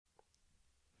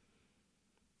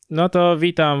No to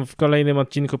witam w kolejnym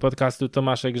odcinku podcastu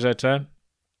Tomaszek Rzecze.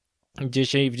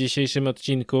 W dzisiejszym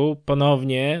odcinku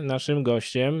ponownie naszym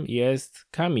gościem jest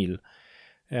Kamil.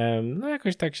 No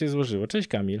jakoś tak się złożyło. Cześć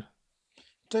Kamil.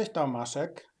 Cześć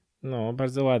Tomaszek. No,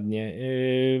 bardzo ładnie.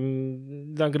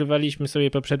 Nagrywaliśmy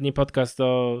sobie poprzedni podcast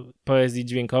o poezji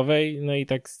dźwiękowej, no i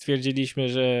tak stwierdziliśmy,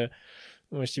 że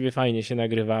właściwie fajnie się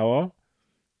nagrywało.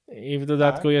 I w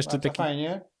dodatku Tak, jeszcze bardzo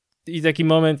fajnie. taki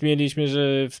moment mieliśmy,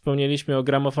 że wspomnieliśmy o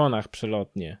gramofonach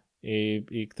przelotnie.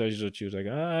 I ktoś rzucił tak,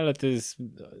 ale to jest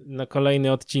na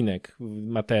kolejny odcinek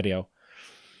materiał.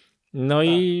 No Tak,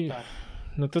 i tak.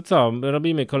 no to co?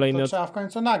 Robimy kolejny To odcinek. trzeba w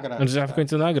końcu nagrać. Trzeba w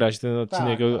końcu nagrać ten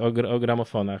odcinek Tak, tak. o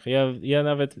gramofonach. Ja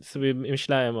nawet sobie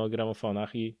myślałem o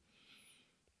gramofonach i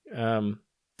um,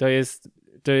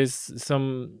 to jest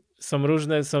są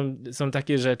różne, są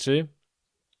takie rzeczy,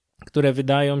 które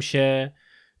wydają się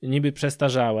niby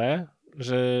przestarzałe,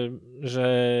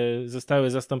 że zostały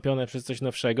zastąpione przez coś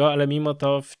nowszego, ale mimo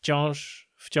to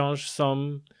wciąż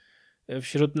są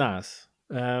wśród nas.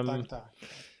 Tak, tak.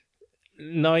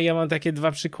 No i ja mam takie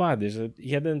dwa przykłady, że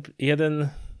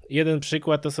jeden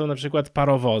przykład to są na przykład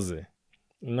parowozy.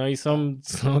 No i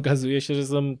okazuje się, że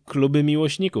są kluby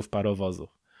miłośników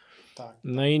parowozów. Tak,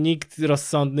 No i nikt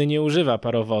rozsądny nie używa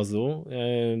parowozu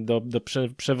do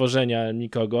przewożenia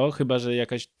nikogo, chyba że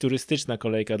jakaś turystyczna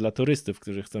kolejka dla turystów,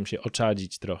 którzy chcą się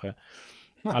oczadzić trochę.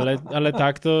 Ale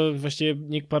tak, to właściwie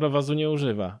nikt parowozu nie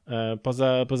używa,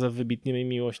 poza wybitnymi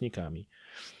miłośnikami.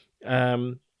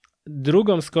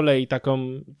 Drugą z kolei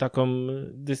taką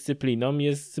dyscypliną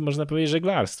jest, można powiedzieć,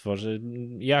 żeglarstwo, że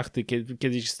jachty,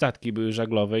 kiedyś statki były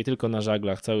żaglowe i tylko na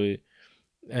żaglach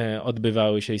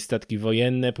odbywały się i statki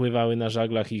wojenne pływały na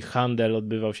żaglach i handel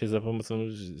odbywał się za pomocą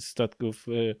statków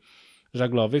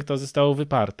żaglowych, to zostało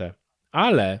wyparte.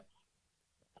 Ale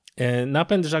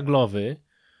napęd żaglowy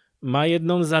ma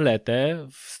jedną zaletę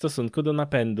w stosunku do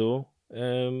napędu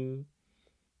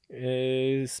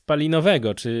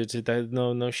spalinowego, czy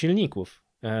silników.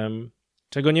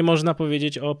 Czego nie można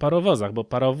powiedzieć o parowozach, bo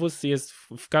parowóz jest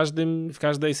w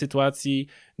każdej sytuacji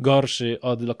gorszy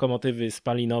od lokomotywy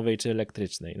spalinowej czy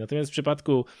elektrycznej. Natomiast w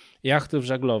przypadku jachtów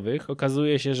żaglowych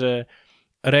okazuje się, że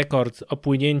rekord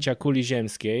opłynięcia kuli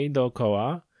ziemskiej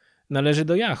dookoła należy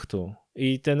do jachtu.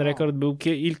 I ten rekord był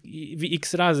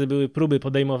x razy były próby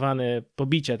podejmowane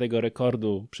pobicia tego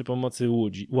rekordu przy pomocy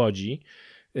łodzi.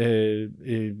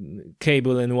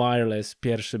 Cable and Wireless,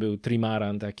 pierwszy był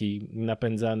Trimaran, taki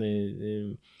napędzany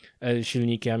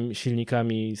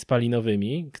silnikami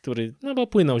spalinowymi, który, no bo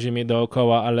płynął ziemię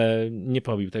dookoła, ale nie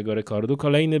pobił tego rekordu.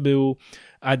 Kolejny był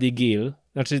Adi Gill,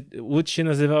 znaczy łódź się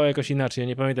nazywała jakoś inaczej, ja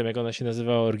nie pamiętam jak ona się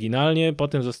nazywała oryginalnie,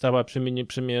 potem została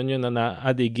przemieniona na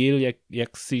Adi Gill,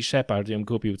 jak Sea Shepherd ją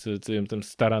kupił, co ją tam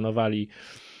staranowali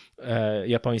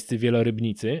japońscy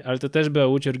wielorybnicy, ale to też była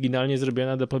łódź oryginalnie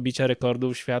zrobiona do pobicia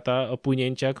rekordów świata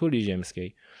opłynięcia kuli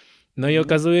ziemskiej. No i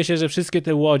okazuje się, że wszystkie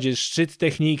te łodzie, szczyt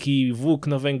techniki,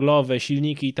 włókno węglowe,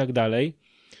 silniki i tak dalej,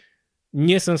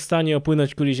 nie są w stanie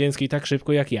opłynąć kuli ziemskiej tak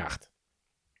szybko jak jacht.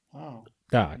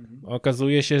 Tak,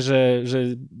 okazuje się, że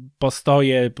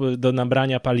postoje do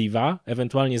nabrania paliwa,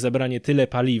 ewentualnie zabranie tyle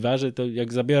paliwa, że to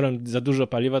jak zabiorą za dużo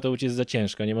paliwa, to łódź jest za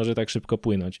ciężka, nie może tak szybko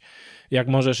płynąć. Jak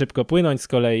może szybko płynąć z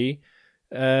kolei,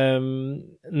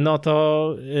 no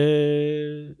to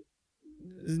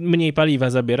mniej paliwa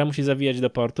zabiera, musi zawijać do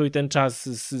portu i ten czas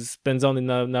spędzony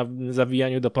na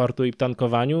zawijaniu do portu i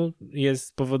tankowaniu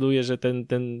powoduje, że ten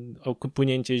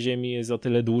płynięcie ziemi jest o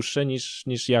tyle dłuższe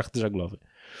niż jacht żaglowy.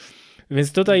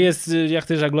 Więc tutaj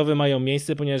jachty żaglowe mają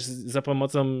miejsce, ponieważ za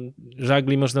pomocą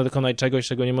żagli można dokonać czegoś,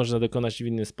 czego nie można dokonać w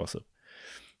inny sposób.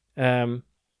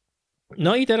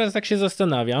 No i teraz tak się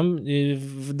zastanawiam,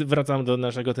 wracam do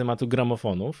naszego tematu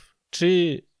gramofonów.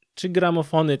 Czy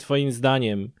gramofony twoim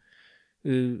zdaniem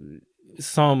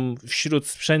są wśród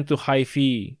sprzętu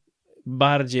hi-fi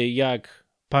bardziej jak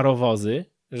parowozy,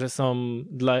 że są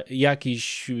dla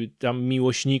jakichś tam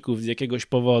miłośników z jakiegoś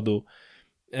powodu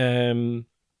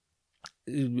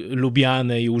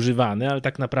lubiane i używane, ale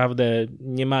tak naprawdę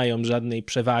nie mają żadnej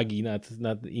przewagi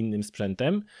nad innym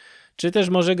sprzętem. Czy też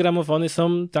może gramofony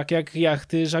są tak jak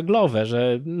jachty żaglowe,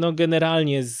 że no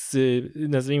generalnie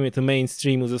nazwijmy to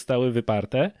mainstreamu zostały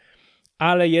wyparte,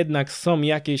 ale jednak są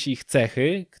jakieś ich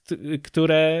cechy,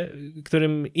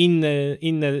 którym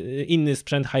inny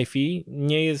sprzęt hi-fi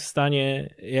nie jest w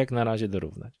stanie jak na razie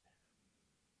dorównać.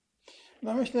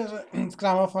 No myślę, że z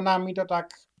gramofonami to tak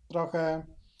trochę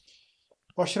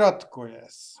po środku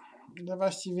jest. No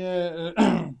właściwie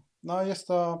no jest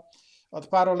to od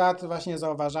paru lat właśnie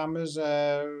zauważamy,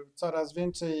 że coraz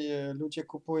więcej ludzie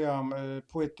kupują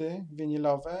płyty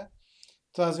winylowe,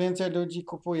 coraz więcej ludzi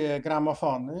kupuje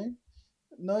gramofony.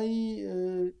 No i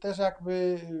też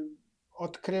jakby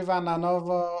odkrywa na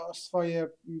nowo swoje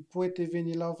płyty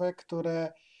winylowe,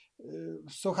 które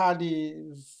słuchali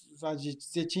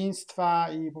z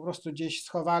dzieciństwa i po prostu gdzieś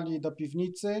schowali do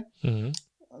piwnicy. Mhm.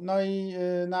 No i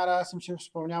naraz mi się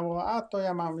przypomniało, a to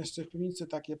ja mam jeszcze w piwnicy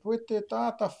takie płyty,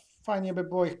 to fajnie by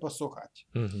było ich posłuchać.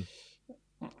 Mhm.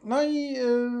 No i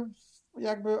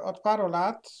jakby od paru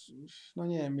lat, no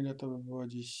nie wiem ile to by było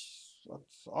dziś, od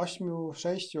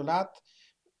 8-6 lat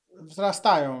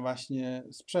wzrastają właśnie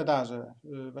sprzedaże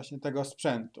właśnie tego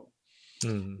sprzętu.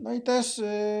 Mhm. No i też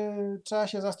trzeba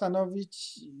się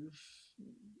zastanowić,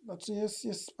 znaczy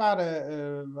jest parę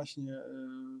właśnie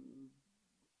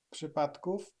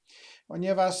przypadków,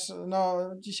 ponieważ no,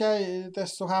 dzisiaj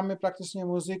też słuchamy praktycznie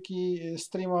muzyki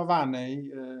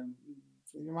streamowanej.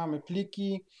 Mamy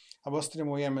pliki albo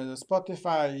streamujemy ze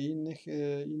Spotify i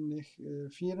innych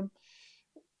firm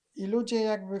i ludzie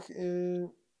jakby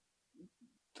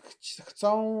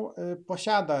chcą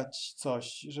posiadać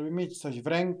coś, żeby mieć coś w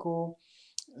ręku,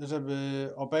 żeby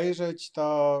obejrzeć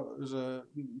to, że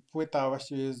płyta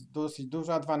właściwie jest dosyć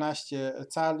duża, 12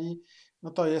 cali,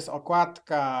 no to jest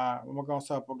okładka, mogą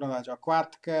sobie poglądać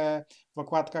okładkę, w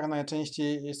okładkach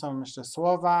najczęściej są jeszcze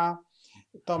słowa,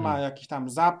 to ma jakiś tam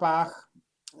zapach,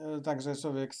 także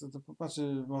człowiek,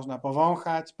 znaczy można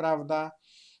powąchać, prawda?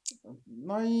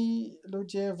 No i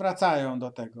ludzie wracają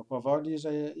do tego powoli,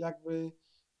 że jakby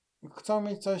chcą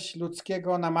mieć coś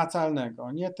ludzkiego,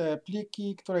 namacalnego. Nie te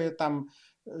pliki, które tam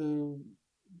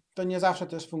to nie zawsze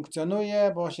też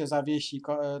funkcjonuje, bo się zawiesi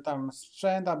tam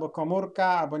sprzęt, albo komórka,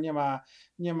 albo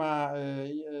nie ma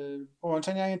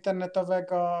połączenia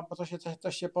internetowego, bo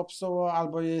coś się popsuło,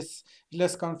 albo jest źle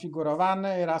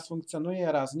skonfigurowane i raz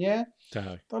funkcjonuje, raz nie.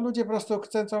 Tak. To ludzie po prostu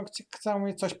chcą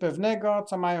mieć coś pewnego,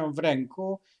 co mają w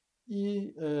ręku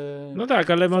i No tak,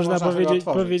 ale co można sobie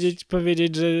otworzyć.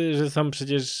 powiedzieć, że są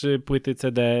przecież płyty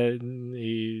CD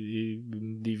i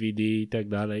DVD i tak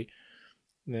dalej.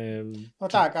 No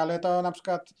tak, ale to na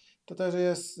przykład to też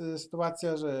jest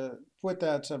sytuacja, że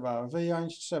płytę trzeba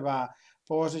wyjąć, trzeba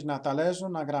położyć na talerzu,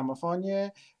 na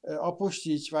gramofonie,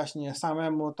 opuścić właśnie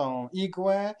samemu tą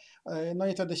igłę, no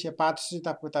i wtedy się patrzy,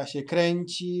 ta płyta się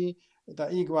kręci, ta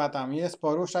igła tam jest,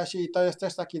 porusza się i to jest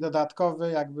też taki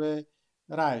dodatkowy jakby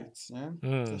rajc, nie?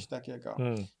 Mm, Coś takiego.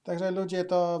 mm. Także ludzie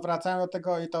to wracają do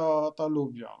tego i to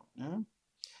lubią, nie?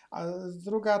 A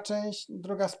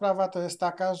druga sprawa to jest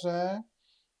taka, że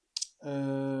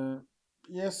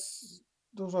jest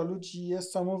dużo ludzi,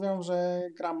 co mówią, że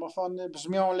gramofony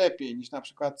brzmią lepiej niż na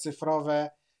przykład cyfrowe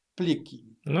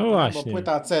pliki, No albo właśnie.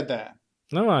 płyta CD.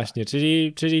 No właśnie,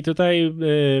 czyli tutaj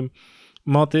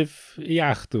motyw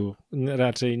jachtu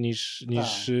raczej niż Tak,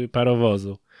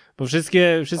 parowozu. Bo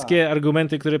wszystkie tak,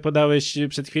 argumenty, które podałeś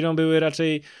przed chwilą, były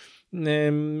raczej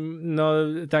no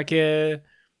takie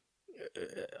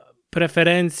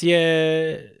preferencje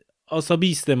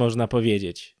osobiste, można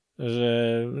powiedzieć.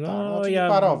 Że tak, no no czyli ja,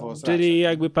 parowóz czyli raczej, nie?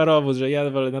 jakby parowóz, że ja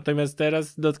wolę. Natomiast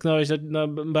teraz dotknąłeś no,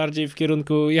 bardziej w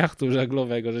kierunku jachtu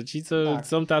żaglowego, że ci, co Tak,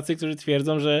 są tacy, którzy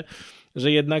twierdzą,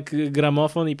 że jednak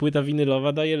gramofon i płyta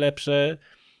winylowa daje lepsze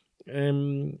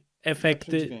lepszy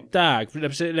efekty. dźwięk. Tak,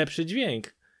 lepszy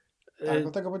dźwięk. Tak,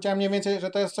 dlatego powiedziałem mniej więcej, że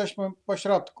to jest coś po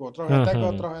środku, Aha,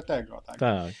 trochę tego, tak.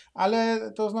 tak.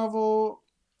 Ale to znowu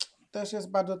też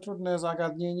jest bardzo trudne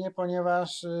zagadnienie,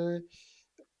 ponieważ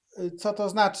co to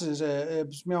znaczy, że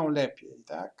brzmią lepiej,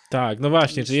 tak? Tak, no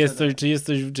właśnie, Niż CD.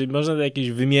 czy można w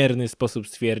jakiś wymierny sposób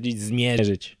stwierdzić,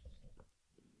 zmierzyć?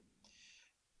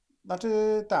 Znaczy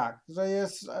tak, że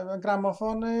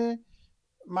gramofony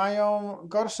mają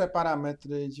gorsze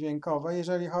parametry dźwiękowe,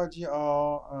 jeżeli chodzi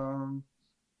o,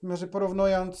 może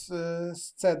porównując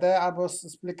z CD albo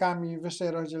z plikami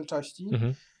wyższej rozdzielczości.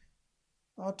 Mhm.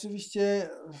 Oczywiście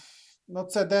no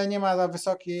CD nie ma za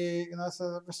wysokiej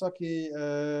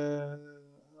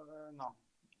no,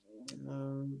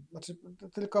 znaczy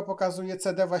tylko pokazuje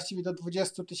CD właściwie do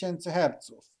 20 000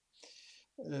 herców.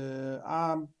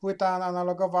 A płyta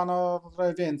analogowa no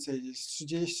trochę więcej, jest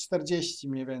 30-40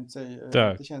 mniej więcej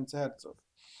Tak. tysięcy herców.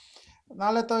 No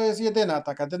ale to jest jedyna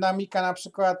taka. Dynamika na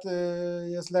przykład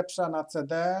jest lepsza na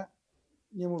CD,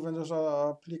 nie mówiąc już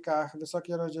o plikach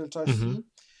wysokiej rozdzielczości, Mhm.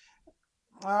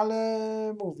 ale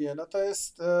mówię, no to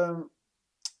jest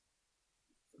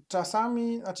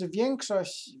czasami, znaczy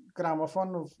większość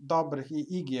gramofonów dobrych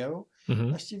i igieł Mhm.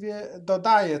 właściwie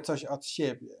dodaje coś od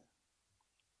siebie.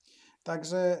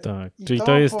 Także Tak, i czyli to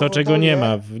to jest to, czego nie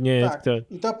ma. powoduje, Nie jest tak, to...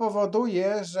 i to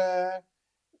powoduje, że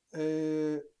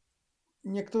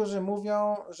niektórzy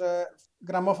mówią, że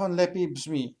gramofon lepiej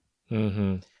brzmi,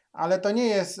 Mhm. ale to nie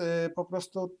jest po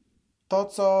prostu to,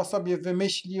 co sobie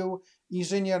wymyślił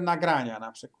inżynier nagrania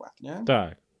na przykład, nie?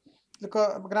 Tak,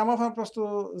 Tylko gramofon po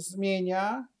prostu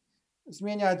zmienia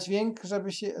dźwięk,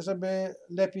 żeby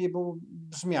lepiej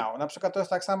brzmiał. Na przykład to jest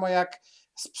tak samo jak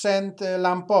sprzęt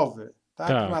lampowy, tak?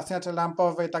 tak. Wzmacniacze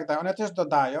lampowe i tak dalej. One też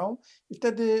dodają i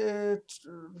wtedy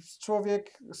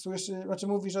człowiek słyszy, znaczy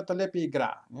mówi, że to lepiej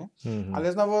gra, nie? Mhm.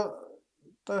 Ale znowu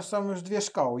to są już dwie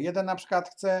szkoły. Jeden na przykład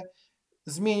chce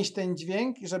zmienić ten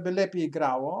dźwięk, żeby lepiej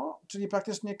grało, czyli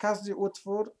praktycznie każdy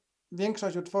utwór,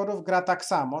 większość utworów gra tak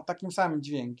samo, takim samym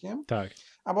dźwiękiem. Tak.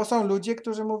 Albo są ludzie,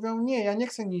 którzy mówią, nie, ja nie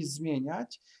chcę nic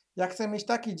zmieniać, ja chcę mieć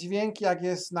taki dźwięk, jak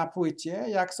jest na płycie,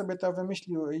 jak sobie to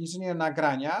wymyślił inżynier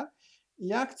nagrania, i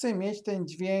ja chcę mieć ten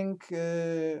dźwięk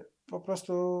po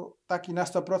prostu taki na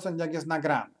 100%, jak jest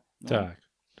nagrany. Nie? Tak,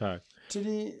 tak.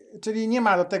 Czyli nie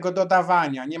ma do tego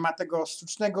dodawania, nie ma tego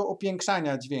sztucznego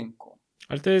upiększania dźwięku.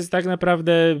 Ale to jest tak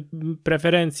naprawdę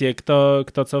preferencje,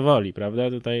 kto co woli, prawda?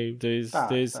 Tutaj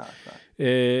to jest Tak.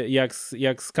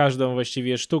 jak z każdą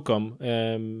właściwie sztuką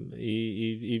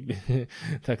i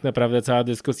tak naprawdę cała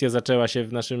dyskusja zaczęła się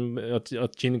w naszym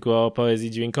odcinku o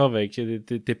poezji dźwiękowej,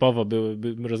 kiedy typowo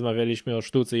rozmawialiśmy o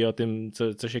sztuce i o tym,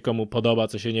 co się komu podoba,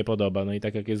 co się nie podoba. No i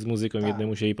tak jak jest z muzyką,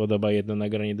 jednemu się jej podoba jedno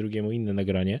nagranie, drugiemu inne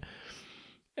nagranie.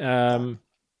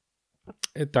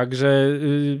 Także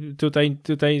tutaj,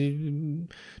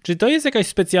 czy to jest jakaś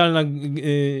specjalna,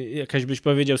 jakaś byś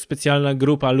powiedział, specjalna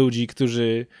grupa ludzi,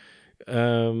 którzy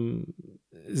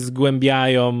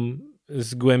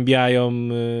zgłębiają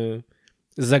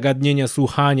zagadnienia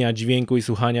słuchania dźwięku i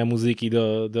słuchania muzyki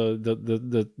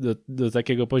do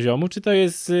takiego poziomu, czy to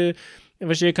jest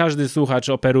właściwie każdy słuchacz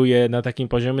operuje na takim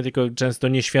poziomie, tylko często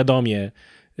nieświadomie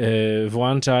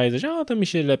włącza i coś, to mi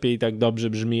się lepiej tak dobrze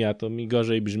brzmi, a to mi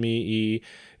gorzej brzmi i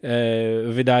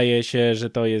wydaje się, że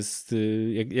to jest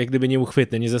jak gdyby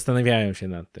nieuchwytne, nie zastanawiają się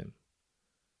nad tym.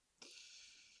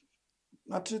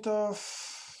 Znaczy to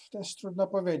też trudno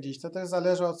powiedzieć, to też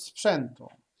zależy od sprzętu.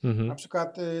 Na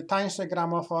przykład tańsze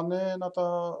gramofony, no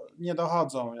to nie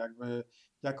dochodzą jakby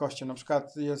jakością, na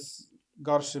przykład jest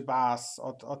gorszy bas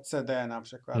od CD na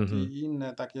przykład i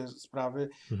inne takie sprawy,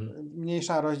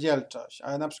 mniejsza rozdzielczość,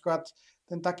 ale na przykład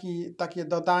takie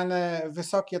dodane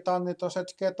wysokie tony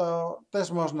troszeczkę to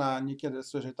też można niekiedy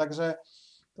słyszeć, także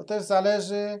to też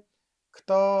zależy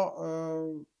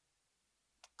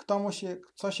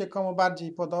co się komu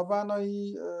bardziej podoba, no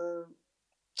i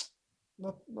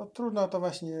no trudno to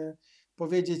właśnie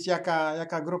powiedzieć,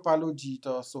 jaka grupa ludzi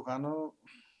to słucha. No,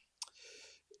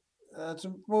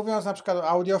 mówiąc na przykład o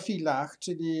audiofilach,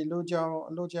 czyli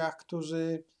ludziach,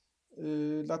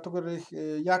 dla których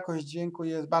jakość dźwięku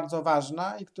jest bardzo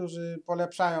ważna i którzy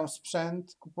polepszają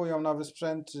sprzęt, kupują nowy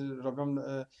sprzęt, czy robią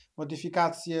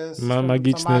modyfikacje.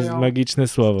 Magiczne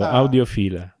słowo, tak,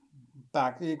 audiofile.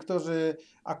 Tak, i którzy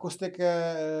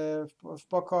akustykę w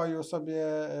pokoju sobie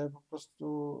po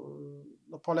prostu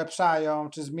polepszają,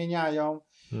 czy zmieniają,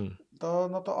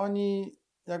 to oni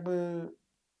jakby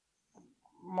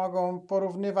mogą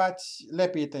porównywać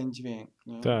lepiej ten dźwięk.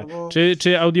 Nie? Tak. No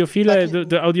czy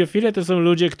audiofile to są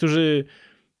ludzie, którzy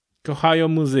kochają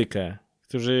muzykę,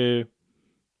 którzy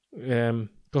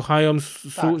kochają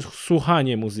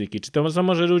słuchanie muzyki? Czy to są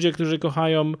może ludzie, którzy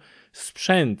kochają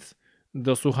sprzęt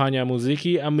do słuchania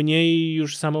muzyki, a mniej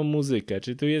już samą muzykę?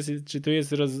 Czy tu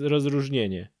jest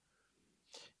rozróżnienie?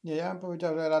 Nie, ja bym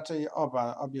powiedział, że raczej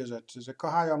obie rzeczy, że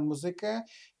kochają muzykę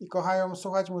i kochają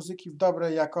słuchać muzyki w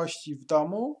dobrej jakości w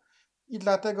domu i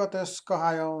dlatego też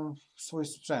kochają swój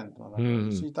sprzęt.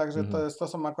 Czyli także to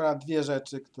są akurat dwie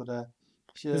rzeczy, które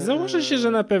się założę się,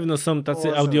 że na pewno są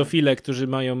tacy audiofile, którzy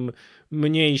mają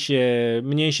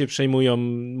mniej się przejmują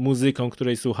muzyką,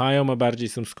 której słuchają, a bardziej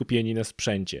są skupieni na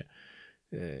sprzęcie,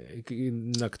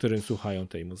 na którym słuchają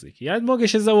tej muzyki. Ja mogę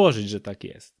się założyć, że tak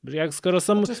jest.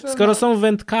 Skoro są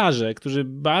wędkarze, którzy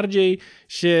bardziej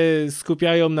się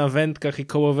skupiają na wędkach i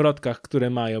kołowrotkach, które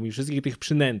mają i wszystkich tych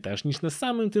przynętach, niż na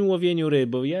samym tym łowieniu ryb,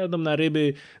 bo jadą na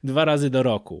ryby 2 razy do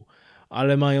roku,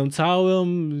 ale mają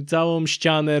całą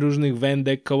ścianę różnych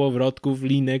wędek, kołowrotków,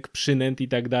 linek, przynęt i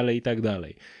tak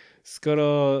dalej.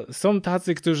 Skoro są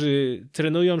tacy, którzy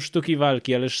trenują sztuki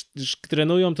walki, ale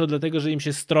trenują to dlatego, że im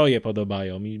się stroje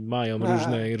podobają i mają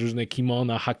różne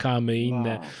kimona, hakamy i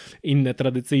inne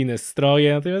tradycyjne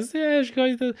stroje, natomiast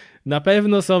na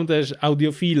pewno są też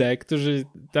audiofile, którzy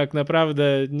tak naprawdę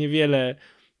niewiele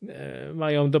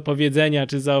mają do powiedzenia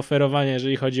czy zaoferowania,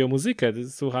 jeżeli chodzi o muzykę,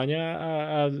 słuchania,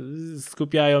 a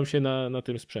skupiają się na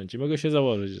tym sprzęcie. Mogę się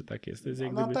założyć, że tak jest. To jest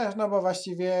też, bo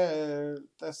właściwie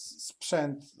ten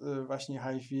sprzęt właśnie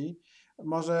hi-fi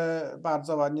może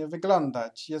bardzo ładnie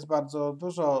wyglądać. Jest bardzo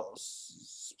dużo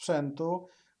sprzętu,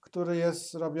 który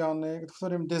jest robiony, w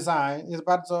którym design jest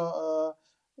bardzo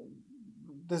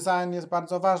design jest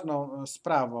bardzo ważną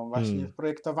sprawą właśnie w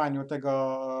projektowaniu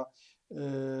tego,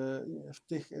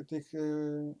 tych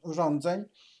urządzeń.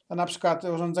 A na przykład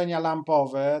urządzenia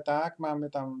lampowe, tak, mamy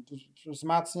tam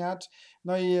wzmacniacz,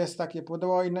 no i jest takie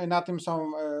pudło i na tym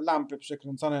są lampy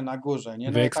przykręcone na górze, nie?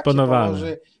 No i tak się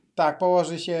Wyeksponowane.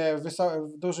 położy się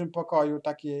w dużym pokoju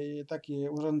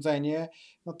takie urządzenie,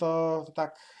 no to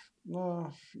tak,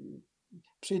 no,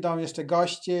 przyjdą jeszcze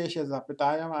goście, się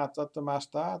zapytają, a co tu masz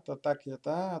to takie,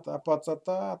 a po co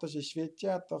to, a to się świeci,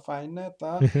 a to fajne,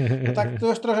 no tak to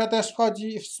już trochę też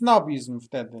wchodzi w snobizm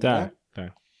wtedy, nie? Tak.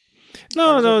 Także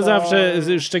No to... zawsze,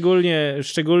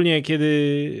 szczególnie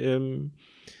kiedy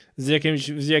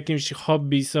z jakimś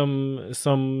hobby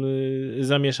są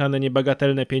zamieszane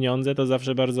niebagatelne pieniądze, to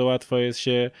zawsze bardzo łatwo jest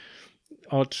się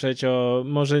otrzeć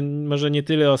może nie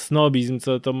tyle o snobizm,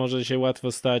 co to może się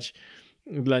łatwo stać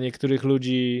dla niektórych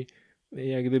ludzi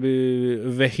jak gdyby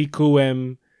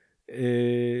wehikułem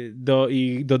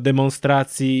do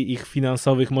demonstracji ich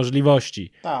finansowych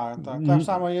możliwości. Tak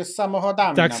samo jest z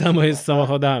samochodami. Tak samo przykład, jest z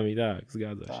samochodami, tak,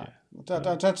 zgadza tak. się.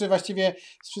 To znaczy właściwie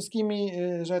z wszystkimi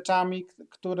rzeczami,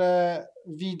 które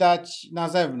widać na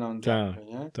zewnątrz.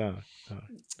 Tak.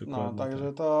 No,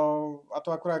 także to, a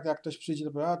to akurat jak ktoś przyjdzie,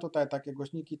 to powie, a tutaj takie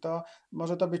głośniki, to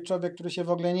może to być człowiek, który się w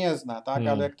ogóle nie zna, tak,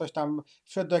 ale jak ktoś tam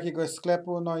wszedł do jakiegoś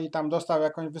sklepu, no i tam dostał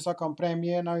jakąś wysoką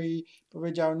premię, no i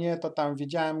powiedział, nie, to tam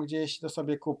widziałem gdzieś, to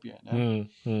sobie kupię, nie?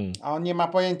 A on nie ma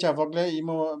pojęcia w ogóle i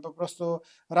mu po prostu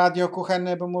radio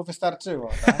kuchenne by mu wystarczyło,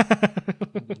 tak?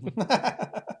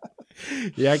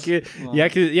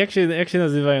 Jak się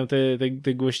nazywają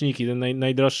te głośniki, ten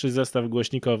najdroższy zestaw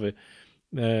głośnikowy?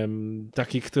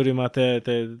 Taki, który ma te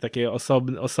takie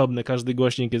osobne, każdy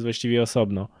głośnik jest właściwie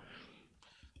osobno.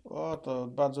 To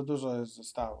bardzo dużo jest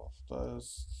zestawów.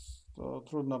 To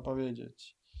trudno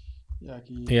powiedzieć.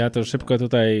 Ja to szybko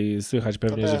tutaj słychać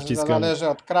pewnie, że wciskam. To zależy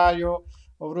od kraju,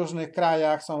 bo w różnych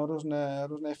krajach są różne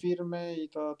firmy i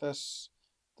to też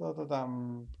to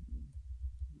tam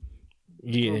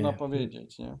trudno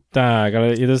powiedzieć, nie? Tak,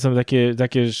 ale to są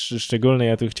takie szczególne.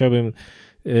 Ja tu chciałbym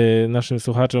naszym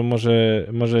słuchaczom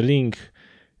może link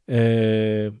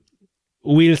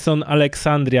Wilson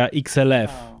Alexandria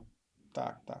XLF.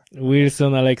 Tak.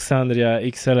 Wilson Alexandria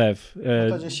XLF. No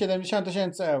to gdzieś 70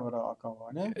 000 euro około,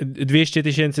 nie?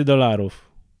 $200,000.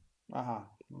 Aha.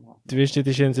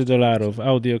 $200,000.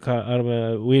 Audio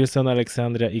Wilson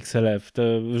Alexandria XLF. To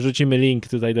wrzucimy link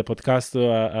tutaj do podcastu,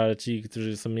 a ci,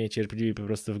 którzy są mniej cierpliwi, po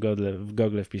prostu w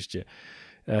Google wpiszcie.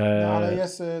 No ale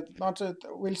znaczy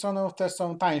Wilsonów też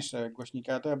są tańsze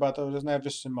głośniki, a to chyba to już jest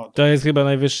najwyższy model. To jest chyba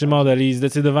najwyższy model i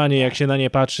zdecydowanie jak się na nie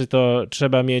patrzy, to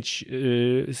trzeba mieć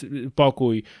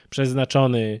pokój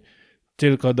przeznaczony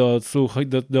tylko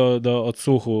do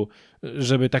odsłuchu,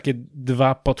 żeby takie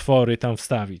dwa potwory tam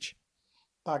wstawić.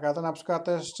 Tak, a to na przykład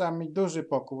też trzeba mieć duży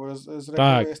pokój. Z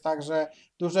reguły jest tak, że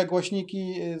duże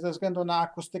głośniki ze względu na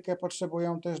akustykę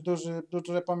potrzebują też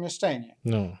duże pomieszczenie.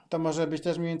 No. To może być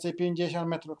też mniej więcej 50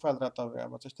 m2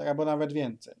 albo coś takiego, albo nawet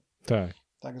więcej. Tak.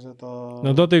 Także to...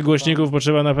 No do tych głośników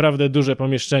potrzeba naprawdę duże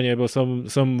pomieszczenie, bo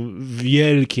są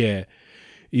wielkie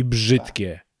i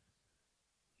brzydkie.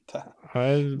 Tak.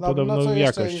 Ale podobno co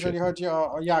jeszcze, jakość. jeżeli chodzi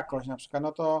o jakość na przykład,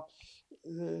 no to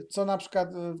co na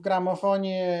przykład w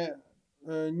gramofonie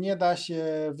nie da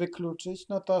się wykluczyć,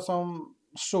 no to są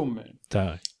szumy.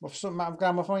 Tak. Bo w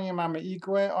gramofonie mamy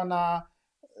igłę, ona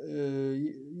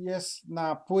jest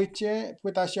na płycie,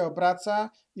 płyta się obraca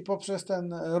i poprzez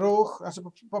ten ruch, znaczy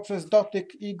poprzez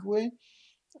dotyk igły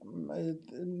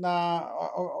na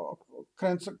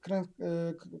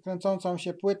kręcącą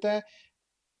się płytę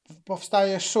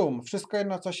powstaje szum. Wszystko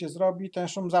jedno, co się zrobi, ten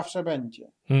szum zawsze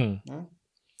będzie.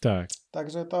 Tak.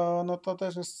 Także to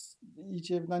też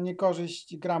idzie na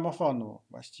niekorzyść gramofonu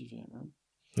właściwie. Nie?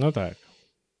 No tak.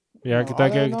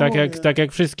 Tak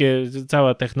jak wszystkie,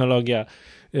 cała technologia,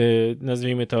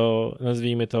 nazwijmy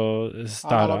to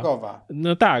stara. Analogowa.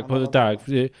 No tak, tak.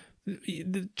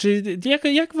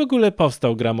 Jak w ogóle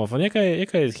powstał gramofon?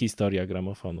 Jaka jest historia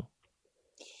gramofonu?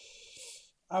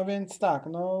 A więc tak,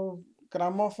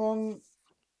 gramofon,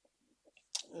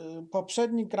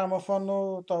 poprzednik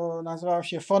gramofonu to nazywał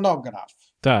się fonograf.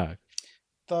 Tak.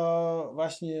 To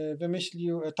właśnie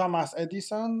wymyślił Thomas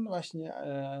Edison, właśnie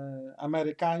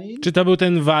Amerykanin. Czy to był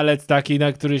ten walec taki,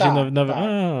 na który się...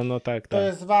 Tak. To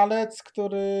jest walec,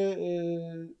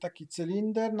 taki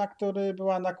cylinder, na który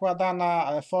była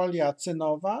nakładana folia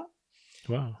cynowa.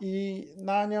 Wow. I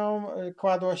na nią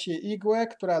kładło się igłę,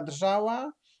 która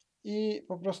drżała i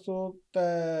po prostu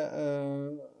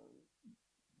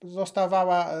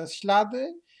zostawała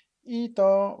ślady i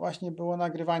to właśnie było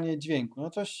nagrywanie dźwięku. No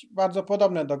coś bardzo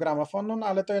podobne do gramofonu,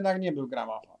 ale to jednak nie był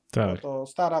gramofon. Tak. To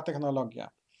stara technologia.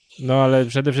 No ale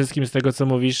przede wszystkim z tego, co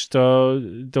mówisz, to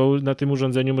na tym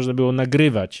urządzeniu można było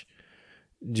nagrywać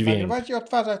dźwięk. Nagrywać i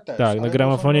odtwarzać też. Tak, na ale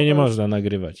gramofonie nie można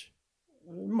nagrywać.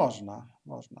 Można.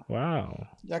 Wow.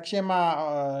 Jak się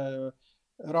ma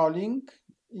rolling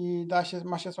i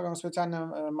ma się swoją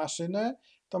specjalną maszynę,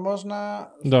 to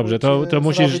można Dobrze, zrobić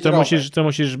rowek. to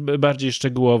musisz bardziej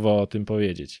szczegółowo o tym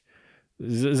powiedzieć.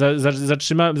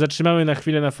 Zatrzymamy na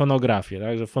chwilę na fonografię,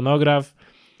 tak? Że fonograf,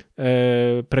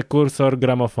 prekursor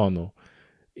gramofonu.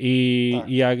 I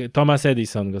jak Thomas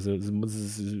Edison go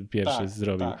pierwszy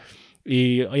zrobił. Tak.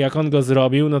 I jak on go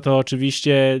zrobił, no to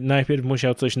oczywiście najpierw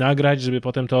musiał coś nagrać, żeby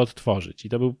potem to odtworzyć.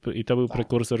 I to był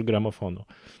prekursor gramofonu.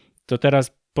 To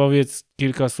teraz powiedz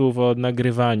kilka słów o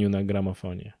nagrywaniu na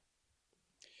gramofonie.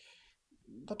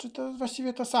 To jest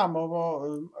właściwie to samo, bo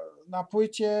na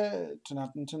płycie,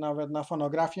 czy nawet na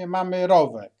fonografie mamy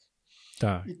rowek.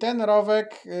 Tak. I ten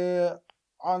rowek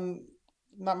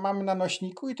mamy na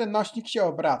nośniku i ten nośnik się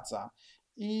obraca.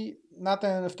 I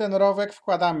w ten rowek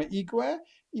wkładamy igłę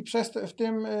i w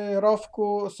tym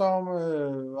rowku są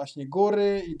właśnie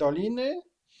góry i doliny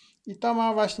i to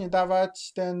ma właśnie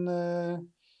dawać ten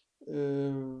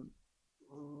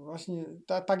właśnie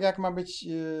tak jak ma być,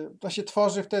 to się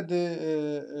tworzy wtedy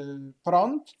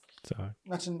prąd. Tak.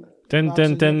 Znaczy,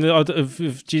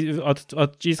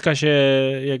 odciska się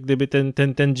jak gdyby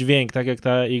ten dźwięk, tak jak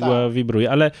ta igła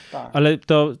wibruje, ale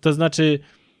to znaczy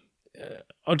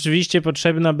oczywiście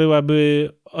potrzebna byłaby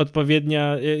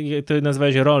odpowiednia, to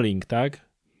nazwałeś rolling, tak?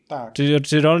 Tak.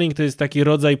 Czy rolling to jest taki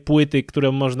rodzaj płyty,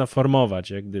 którą można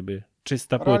formować, jak gdyby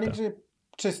czysta płyta? Rolling, czyli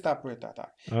czysta płyta,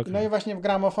 tak. Okay. No i właśnie w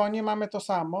gramofonie mamy to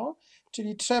samo,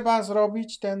 czyli trzeba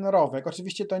zrobić ten rowek.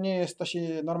 Oczywiście to się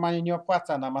normalnie nie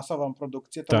opłaca na masową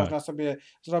produkcję, to można sobie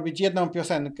zrobić jedną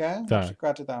piosenkę, na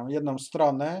przykład, czy tam jedną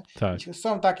stronę.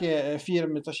 Są takie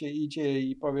firmy, co się idzie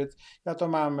i powiedz, ja to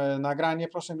mam nagranie,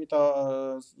 proszę mi to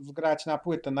wgrać na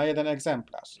płytę, na jeden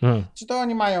egzemplarz. Czy to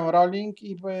oni mają rolling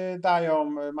i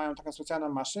mają taką specjalną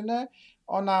maszynę,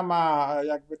 ona ma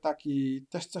jakby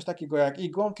też coś takiego jak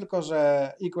igłę,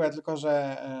 tylko że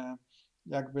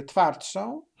jakby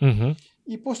twardszą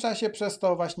i puszcza się przez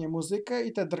to właśnie muzykę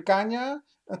i te drgania,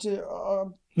 znaczy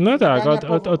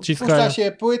odciskają. Puszcza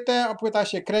się płyta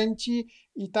się kręci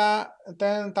i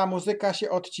ta muzyka się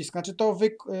odciska. Znaczy to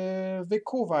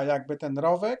wykuwa jakby ten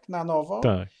rowek na nowo.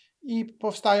 Tak. I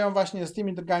powstają właśnie z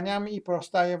tymi drganiami i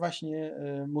powstaje właśnie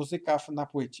muzyka na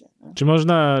płycie. Nie?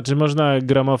 Czy można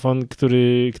gramofon,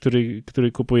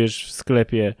 który kupujesz w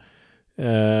sklepie,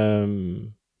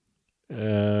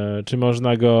 czy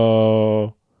można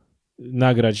go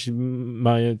nagrać,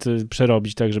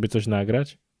 przerobić tak, żeby coś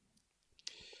nagrać?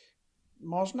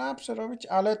 Można przerobić,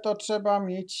 ale to trzeba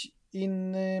mieć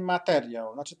inny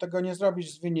materiał. Znaczy tego nie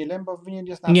zrobisz z winilem, bo winyl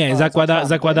jest na Nie,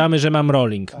 zakładamy, że mam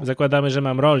rolling. Tak. Zakładamy, że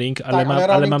mam rolling,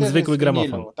 ale mam zwykły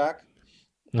gramofon. Winylu, tak?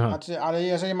 Znaczy, ale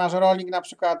jeżeli masz rolling na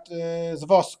przykład z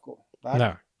wosku,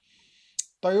 tak?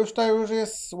 To już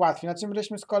jest łatwiej. Znaczy my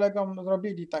żeśmy z kolegą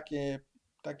zrobili takie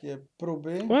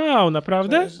próby. Wow,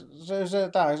 naprawdę?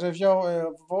 Że wziął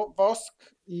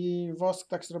wosk i wosk,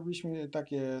 tak zrobiliśmy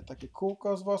takie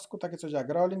kółko z wosku, takie coś jak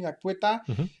rolling, jak płyta.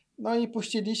 No i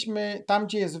puściliśmy tam,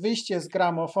 gdzie jest wyjście z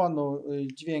gramofonu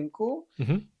dźwięku,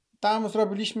 tam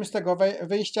zrobiliśmy z tego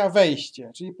wyjścia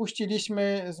wejście, czyli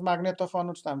puściliśmy z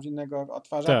magnetofonu czy tam z innego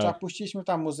odtwarzacza, puściliśmy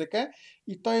tam muzykę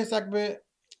i to jest jakby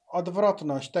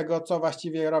odwrotność tego, co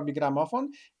właściwie robi gramofon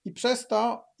i przez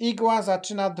to igła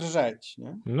zaczyna drżeć.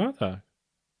 Nie? No tak.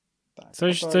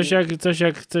 Coś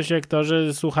jak to,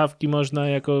 że słuchawki można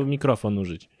jako mikrofon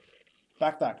użyć.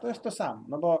 Tak, to jest to samo.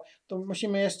 No bo tu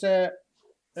musimy jeszcze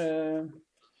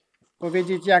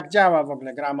powiedzieć, jak działa w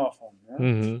ogóle gramofon. Nie?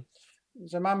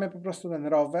 Że mamy po prostu ten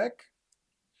rowek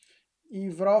i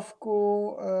w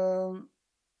rowku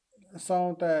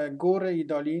są te góry i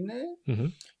doliny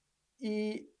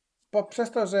i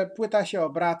poprzez to, że płyta się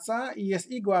obraca i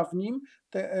jest igła w nim,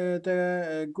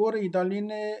 te góry i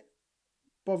doliny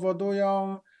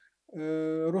powodują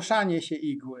ruszanie się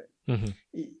igły.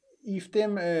 I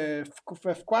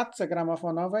we wkładce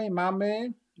gramofonowej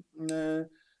mamy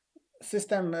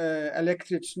system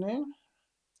elektryczny.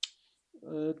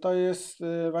 To jest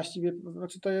właściwie,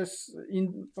 znaczy to jest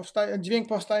dźwięk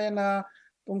powstaje na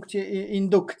punkcie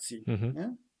indukcji.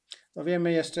 Nie? To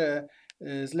wiemy jeszcze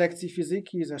z lekcji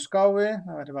fizyki, ze szkoły,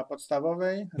 nawet chyba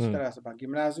podstawowej, znaczy teraz chyba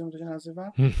gimnazjum to się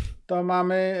nazywa, to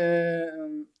mamy,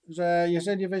 że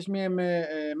jeżeli weźmiemy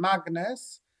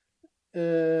magnes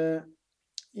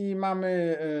i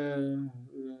mamy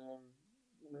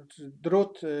czy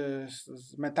drut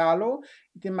z metalu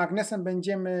i tym magnesem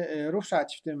będziemy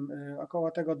ruszać w tym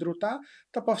około tego druta,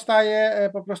 to powstaje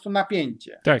po prostu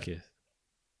napięcie. Tak jest.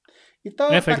 I to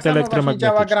Efekt tak samo właśnie działa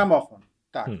elektromagnetyczny. gramofon.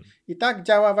 Tak. I tak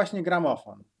działa właśnie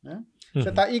gramofon. Nie?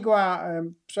 Że ta igła,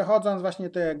 przechodząc właśnie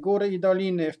te góry i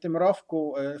doliny w tym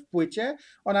rowku w płycie,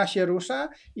 ona się rusza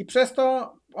i przez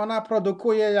to ona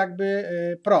produkuje jakby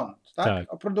prąd, tak?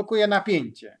 Produkuje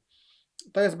napięcie.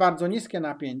 To jest bardzo niskie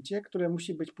napięcie, które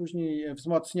musi być później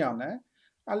wzmocnione,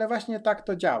 ale właśnie tak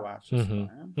to działa wszystko.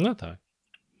 No tak.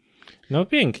 No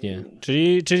pięknie.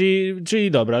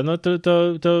 Czyli dobra, no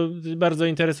to bardzo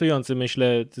interesujący,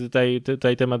 myślę,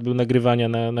 tutaj temat był nagrywania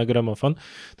na gramofon.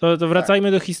 To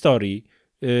wracajmy do historii.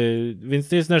 Więc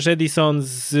to jest nasz Edison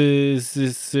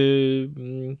z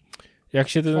jak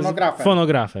się to nazywa?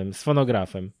 Z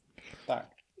fonografem.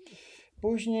 Tak.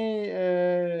 Później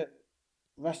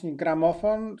właśnie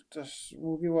gramofon, też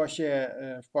mówiło się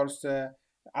w Polsce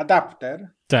adapter.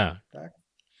 Tak.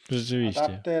 Rzeczywiście.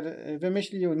 Adapter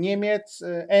wymyślił Niemiec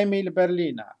Emil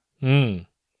Berliner.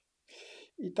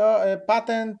 I to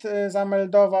patent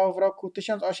zameldował w roku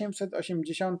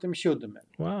 1887.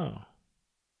 Wow.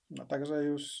 No także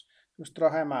już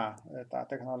trochę ma ta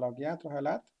technologia, trochę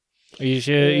lat. I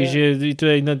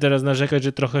tutaj teraz narzekać,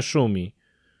 że trochę szumi.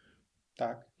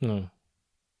 Tak. No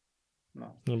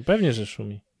pewnie, że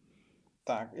szumi.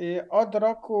 Tak. I od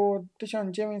roku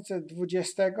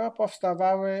 1920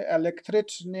 powstawały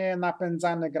elektrycznie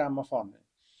napędzane gramofony.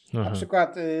 Na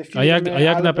przykład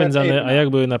jak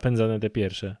były napędzane te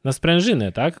pierwsze? Na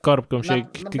sprężynę, tak? Korbką się...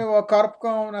 Było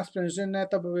korbką na sprężynę,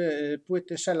 to były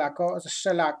płyty z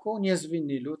szelaku, nie z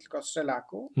winylu, tylko z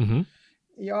szelaku.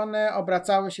 I one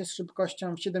obracały się z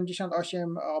szybkością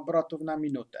 78 obrotów na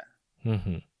minutę.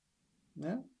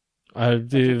 Nie? A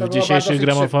w dzisiejszych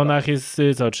gramofonach jest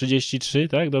co, 33,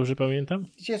 tak? Dobrze pamiętam?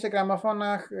 W dzisiejszych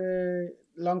gramofonach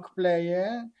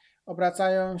longplaye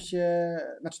obracają się,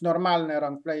 znaczy normalne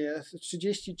longplaye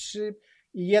 33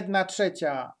 i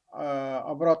 1/3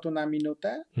 obrotu na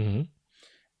minutę.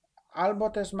 Albo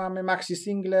też mamy maxi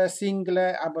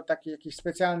single, albo takie jakieś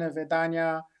specjalne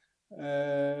wydania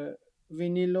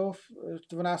winylów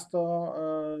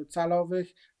 12-calowych,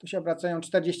 to się obracają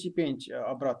 45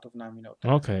 obrotów na minutę.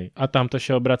 Okej. A tam to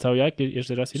się obracał jak?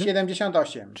 Jeszcze raz ile?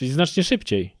 78. Czyli znacznie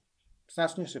szybciej.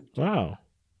 Znacznie szybciej. Wow.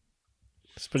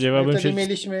 Spodziewałbym się...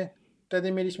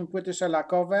 Wtedy mieliśmy płyty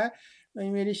szelakowe, no i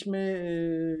mieliśmy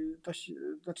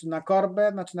na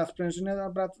korbę, na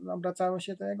sprężynę obracały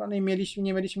się tego, no i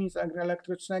nie mieliśmy nic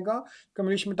elektrycznego, tylko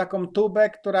mieliśmy taką tubę,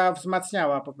 która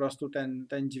wzmacniała po prostu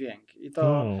ten dźwięk. I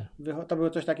to było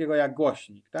coś takiego jak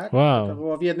głośnik, tak? Wow. To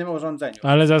było w jednym urządzeniu.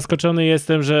 Ale zaskoczony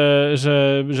jestem,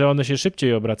 że one się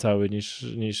szybciej obracały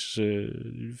niż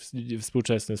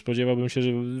współczesne. Spodziewałbym się,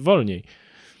 że wolniej.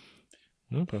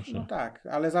 No proszę. No tak,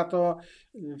 ale za to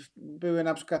były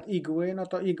na przykład igły, no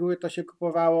to igły to się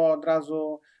kupowało od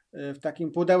razu w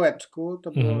takim pudełeczku,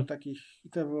 to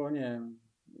było nie wiem,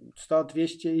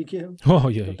 100-200 igieł.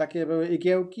 Ojej. To takie były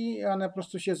igiełki i one po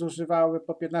prostu się zużywały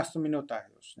po 15 minutach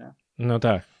już, nie? No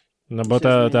tak. No bo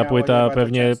ta płyta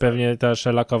pewnie ta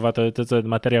szelakowa to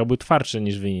materiał był twardszy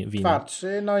niż wino.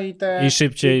 Twardszy, no i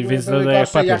szybciej, więc dodaje jak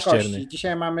papier ścierny.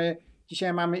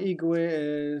 Dzisiaj mamy igły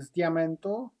z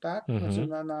diamentu, tak? Znaczy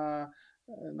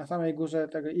na samej górze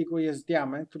tego igły jest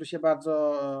diament, który się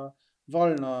bardzo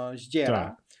wolno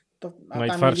zdziera. Tak.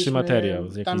 Najtwardszy materiał.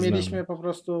 Tam mieliśmy po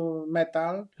prostu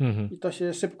metal i to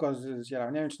się szybko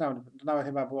zdzierało. Nie wiem, czy nawet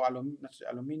chyba było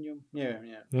aluminium. Nie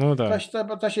wiem. No tak.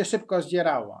 To się szybko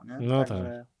zdzierało. Nie? No tak.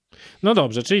 No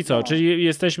dobrze, czyli co? Czyli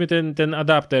jesteśmy ten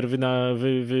adapter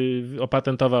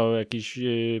opatentował jakiś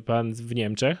pan w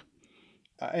Niemczech?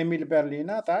 Emil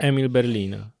Berliner, tak? Emil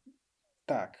Berliner.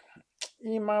 Tak.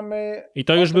 I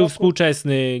to już był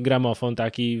współczesny gramofon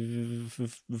taki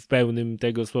w pełnym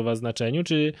tego słowa znaczeniu,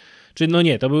 czy no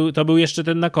nie, to był jeszcze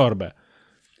ten na korbę.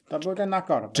 To był ten na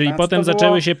korbę. Czyli potem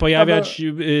zaczęły się pojawiać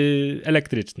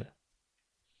elektryczne.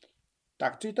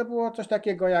 Tak, czyli to było coś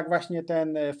takiego jak właśnie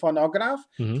ten fonograf,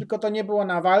 tylko to nie było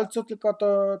na walcu, tylko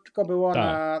było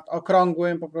na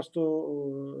okrągłym po prostu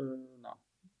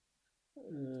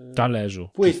talerzu.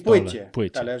 Płycie,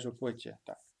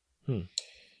 tak.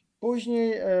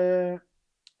 Później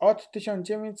od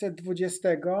 1920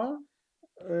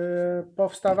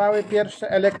 powstawały pierwsze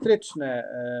elektrycznie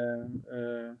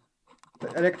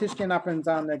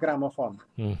napędzane gramofony.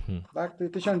 Tak?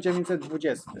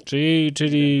 1920.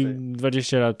 Czyli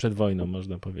 20 lat przed wojną,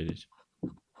 można powiedzieć.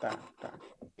 Tak.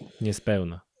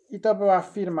 Niespełna. I to była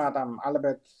firma tam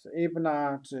Albert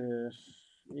Ibna, czy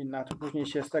inna, później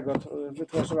się z tego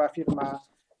wytworzyła firma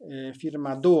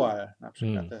firma Dual na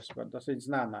przykład też dosyć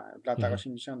znana w latach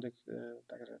 80.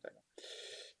 Także tego.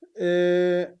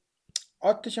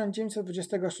 Od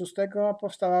 1926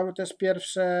 powstawały też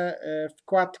pierwsze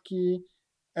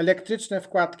elektryczne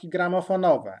wkładki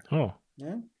gramofonowe.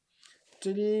 Nie?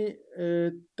 Czyli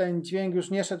ten dźwięk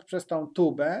już nie szedł przez tą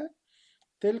tubę,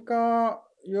 tylko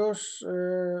już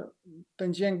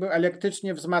ten dźwięk był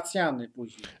elektrycznie wzmacniany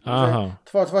później.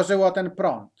 Tworzyło ten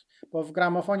prąd. Bo w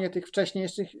gramofonie tych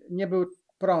wcześniejszych nie był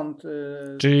prąd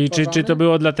Czy to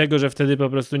było dlatego, że wtedy po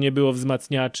prostu nie było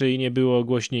wzmacniaczy i nie było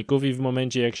głośników i w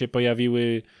momencie jak się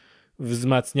pojawiły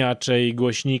wzmacniacze i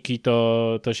głośniki,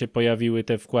 to się pojawiły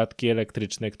te wkładki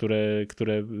elektryczne,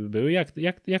 które były?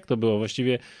 Jak to było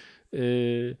właściwie?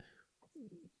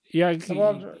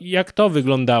 Jak to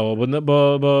wyglądało?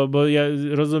 Bo ja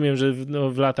rozumiem, że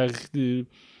w latach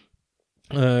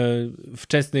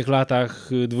wczesnych latach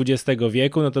XX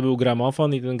wieku, no to był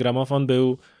gramofon i ten gramofon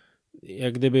był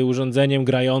jak gdyby urządzeniem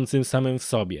grającym samym w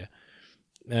sobie.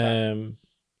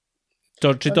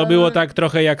 Czy to było tak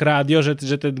trochę jak radio,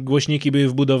 że te głośniki były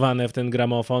wbudowane w ten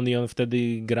gramofon i on wtedy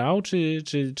grał?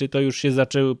 Czy to już się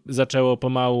zaczęło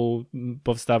pomału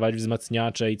powstawać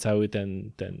wzmacniacze i cały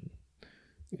ten...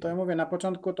 To ja mówię, na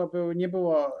początku to nie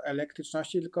było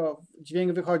elektryczności, tylko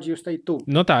dźwięk wychodzi już z tej tuby.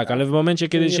 No tak, ale w momencie,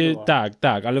 kiedy się...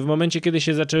 Tak, ale w momencie, kiedy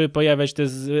się zaczęły pojawiać te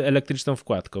z elektryczną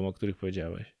wkładką, o których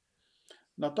powiedziałeś.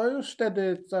 No to już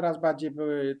wtedy coraz bardziej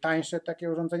były tańsze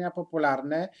takie urządzenia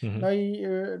popularne, no i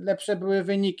lepsze były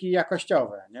wyniki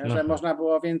jakościowe, nie? Że można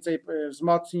było więcej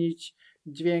wzmocnić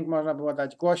dźwięk, można było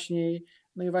dać głośniej,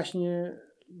 no i właśnie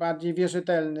bardziej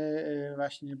wierzytelny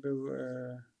właśnie był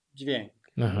dźwięk.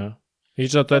 Aha. I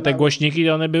że te głośniki,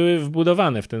 one były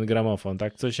wbudowane w ten gramofon,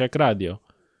 tak? Coś jak radio.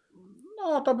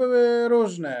 No to były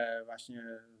różne właśnie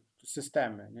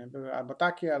systemy, nie? Były albo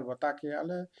takie,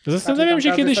 ale... Zastanawiam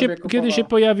się, kiedy się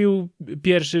pojawił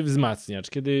pierwszy wzmacniacz,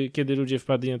 kiedy ludzie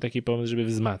wpadli na taki pomysł, żeby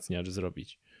wzmacniacz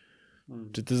zrobić.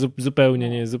 Czy to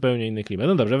zupełnie inny klimat.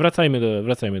 No dobrze, wracajmy do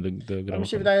gramofonu. Mi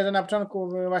się wydaje, że na początku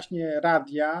były właśnie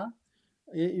radia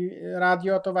i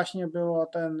radio to właśnie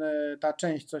było ta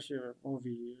część, co się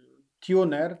mówi,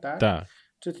 tuner, tak? Tak.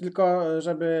 Czy tylko,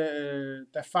 żeby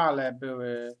te fale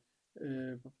były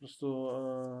po prostu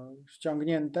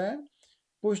ściągnięte.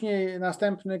 Później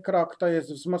następny krok to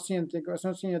jest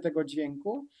wzmocnienie tego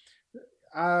dźwięku,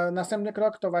 a następny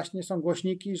krok to właśnie są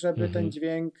głośniki, żeby ten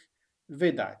dźwięk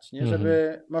wydać, nie?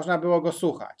 Żeby można było go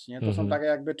słuchać. Nie? To są takie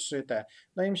jakby 3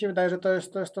 No i mi się wydaje, że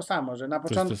to jest to samo, że na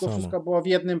początku wszystko było w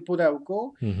jednym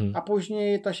pudełku, a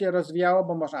później to się rozwijało,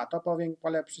 bo można to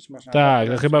polepszyć, można tak,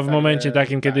 to chyba w momencie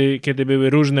takim, kiedy były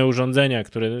różne urządzenia,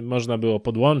 które można było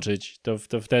podłączyć,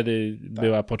 to wtedy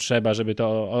była potrzeba, żeby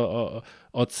to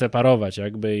odseparować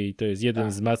jakby i to jest jeden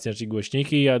wzmacniacz i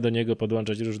głośniki, a do niego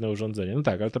podłączać różne urządzenia. No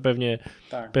tak, ale to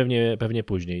pewnie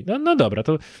później. No dobra,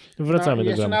 to wracamy do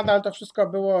jeszcze nadal to wszystko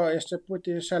było jeszcze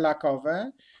płyty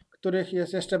shellakowe, których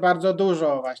jest jeszcze bardzo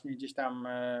dużo właśnie gdzieś tam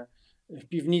w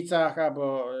piwnicach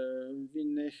albo w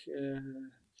innych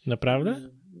naprawdę?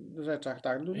 Rzeczach.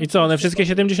 Tak. I co, one wszystkie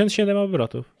 77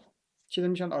 obrotów?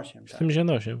 78.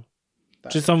 78.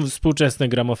 Tak. Czy są współczesne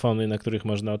gramofony, na których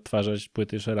można odtwarzać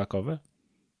płyty shellakowe?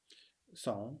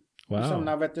 Są. Wow. I są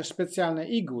nawet też specjalne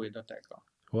igły do tego.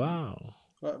 Wow.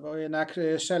 Bo jednak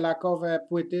shellakowe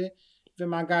płyty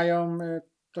wymagają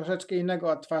troszeczkę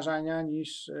innego odtwarzania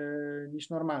niż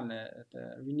normalne,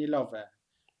 te winylowe,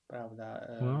 prawda,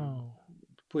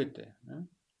 płyty. Nie?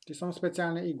 Czyli są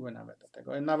specjalne igły nawet do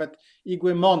tego. Nawet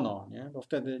igły mono, nie? Bo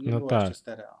wtedy nie było jeszcze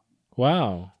stereo.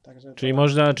 Wow. Także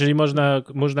czyli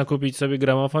można kupić sobie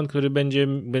gramofon, który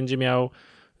będzie miał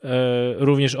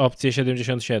również opcję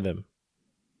 77.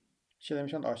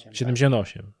 78.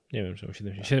 78. Tak. Nie wiem, czemu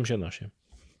 78.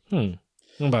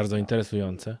 No bardzo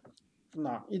interesujące.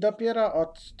 No i dopiero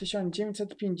od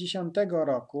 1950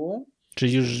 roku...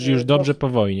 Czyli już dobrze po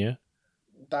wojnie.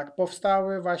 Tak,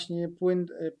 powstały właśnie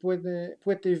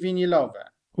płyty winylowe.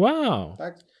 Wow.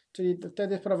 Tak? Czyli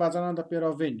wtedy wprowadzono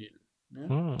dopiero winyl.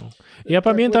 Ja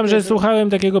pamiętam, że słuchałem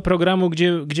takiego programu,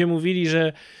 gdzie mówili,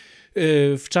 że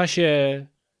w czasie,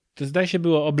 to zdaje się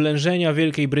było oblężenia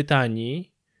Wielkiej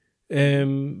Brytanii,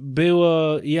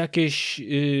 było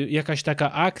jakaś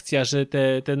taka akcja, że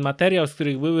ten materiał, z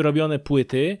których były robione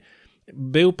płyty,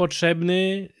 był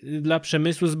potrzebny dla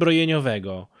przemysłu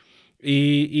zbrojeniowego.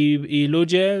 I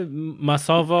ludzie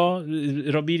masowo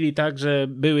robili tak, że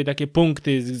były takie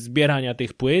punkty zbierania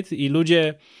tych płyt i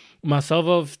ludzie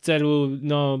masowo w celu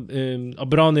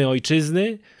obrony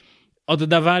ojczyzny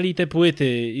oddawali te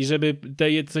płyty i żeby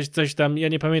coś tam, ja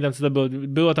nie pamiętam co to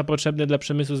było to potrzebne dla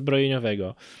przemysłu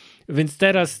zbrojeniowego. Więc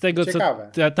teraz z tego,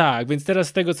 Ciekawe. więc teraz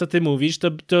z tego, co ty mówisz, to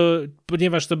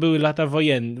ponieważ to były lata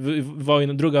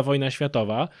II wojna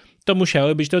światowa, to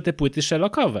musiały być to te płyty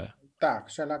szelackowe. Tak,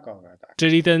 szelakowe, tak.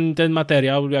 Czyli ten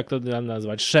materiał, jak to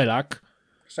nazwać, szelak,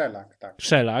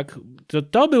 Tak.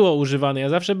 to było używane. Ja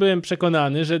zawsze byłem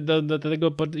przekonany, że do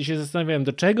tego się zastanawiałem,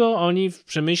 do czego oni w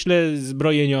przemyśle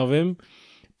zbrojeniowym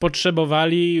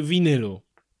potrzebowali winylu.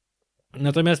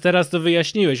 Natomiast teraz to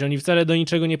wyjaśniłeś, oni wcale do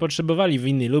niczego nie potrzebowali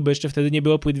winylu, bo jeszcze wtedy nie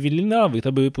było płyt winylowych,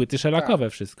 to były płyty szelakowe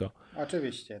wszystko.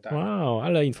 Oczywiście, tak. Wow,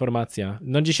 ale informacja.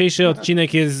 No dzisiejszy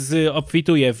odcinek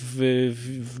obfituje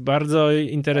w bardzo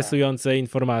interesujące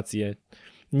informacje,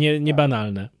 nie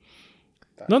banalne.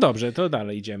 Tak. No dobrze, to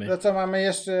dalej idziemy. To co mamy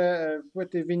jeszcze,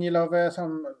 płyty winylowe są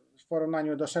w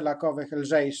porównaniu do szelakowych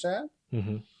lżejsze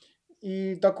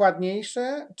i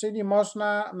dokładniejsze, czyli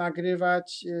można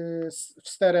nagrywać w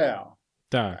stereo.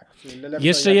 Tak.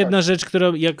 Jeszcze jedna rzecz,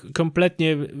 którą jak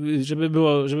kompletnie, żeby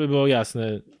było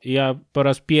jasne, ja po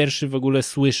raz pierwszy w ogóle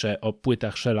słyszę o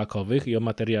płytach szelakowych i o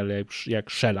materiale jak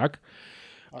szelak,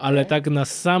 ale tak na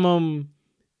samą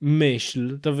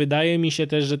myśl, to wydaje mi się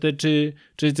też, że czy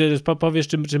powiesz,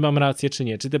 czy mam rację, czy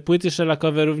nie. Czy te płyty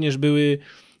szelakowe również były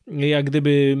jak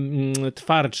gdyby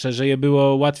twardsze, że je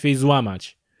było łatwiej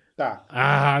złamać? Tak.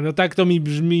 No tak to mi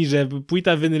brzmi, że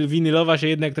płyta winylowa się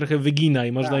jednak trochę wygina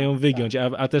i można ją wygiąć,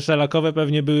 a te szelakowe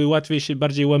pewnie były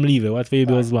bardziej łamliwe, łatwiej je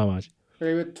było złamać.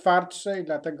 Były twardsze i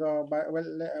dlatego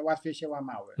łatwiej się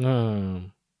łamały.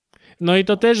 No i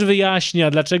to też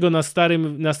wyjaśnia, dlaczego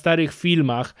na starych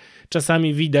filmach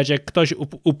czasami widać, jak ktoś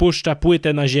upuszcza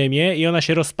płytę na ziemię i ona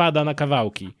się rozpada na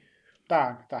kawałki.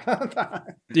 Tak.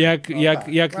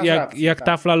 Jak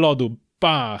tafla lodu.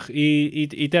 Pach!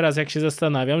 I teraz jak się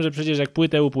zastanawiam, że przecież jak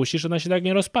płytę upuścisz, ona się tak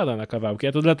nie rozpada na kawałki,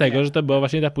 a to dlatego, że to była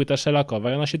właśnie ta płyta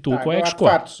szelakowa i ona się tłukła jak szkło.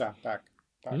 Twardsza, tak.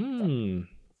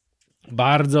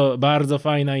 Bardzo, bardzo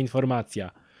fajna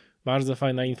informacja. Bardzo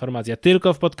fajna informacja.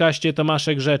 Tylko w podcaście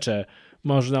Tomaszek Rzecze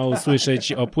można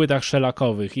usłyszeć o płytach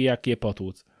szelakowych i jak je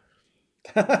potłuc.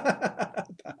 Tak.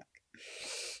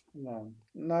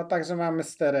 No także mamy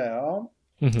stereo.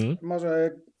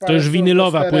 Może to już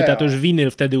winylowa płyta, to już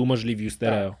winyl wtedy umożliwił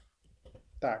stereo.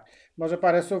 Tak. Może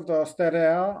parę słów do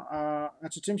stereo.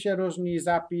 Znaczy czym się różni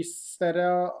zapis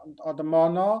stereo od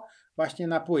mono właśnie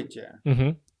na płycie?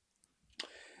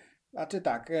 Znaczy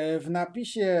tak,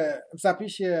 w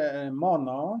zapisie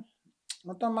mono,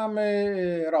 no to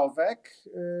mamy rowek,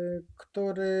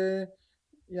 który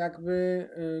jakby,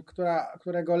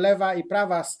 którego lewa i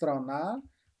prawa strona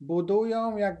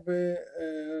budują jakby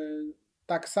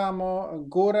tak samo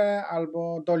górę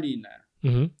albo dolinę,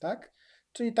 tak?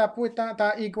 Czyli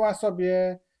ta igła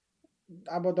sobie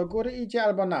albo do góry idzie,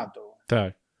 albo na dół.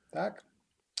 Tak?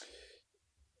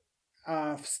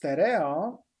 A w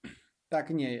stereo tak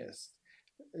nie jest.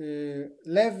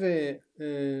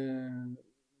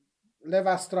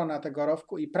 Lewa strona tego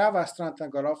rowku i prawa strona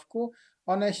tego rowku,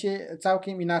 one się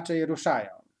całkiem inaczej ruszają.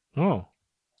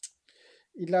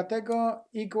 I dlatego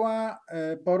igła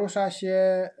porusza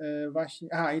się właśnie...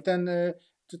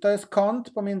 to jest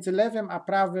kąt pomiędzy lewym a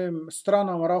prawym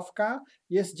stroną rowka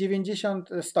jest 90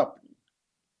 stopni.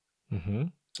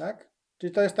 Tak?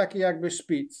 Czyli to jest taki jakby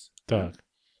szpic. Tak.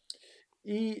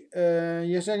 I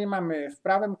jeżeli mamy w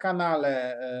prawym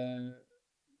kanale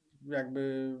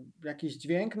jakby jakiś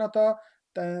dźwięk, no to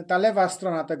ta lewa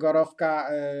strona tego rowka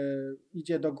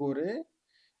idzie do góry,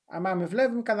 a mamy w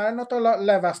lewym kanale, no to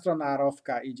lewa strona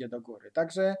rowka idzie do góry.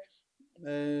 Także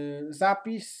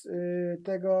zapis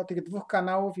tych dwóch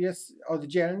kanałów jest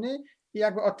oddzielny i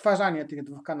jakby odtwarzanie tych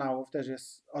dwóch kanałów też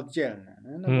jest oddzielne.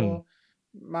 No bo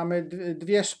mamy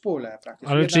dwie szpule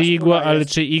praktycznie. Ale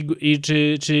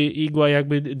czy igła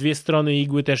jakby dwie strony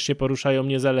igły też się poruszają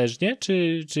niezależnie,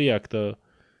 czy jak to?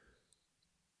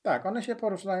 Tak, one się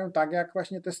poruszają tak, jak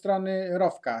właśnie te strony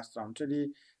rowka są,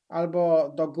 czyli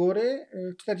albo do góry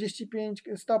 45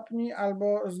 stopni,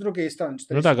 albo z drugiej strony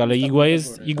 45 No tak, ale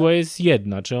stopni igła jest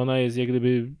jedna, czy ona jest jak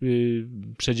gdyby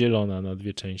przedzielona na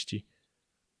dwie części?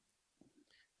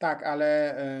 Tak,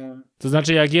 ale... To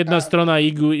znaczy, jak jedna strona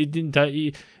igły,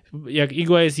 jak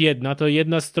igła jest jedna, to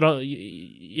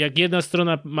jak jedna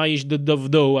strona ma iść w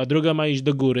dół, a druga ma iść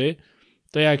do góry,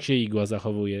 to jak się igła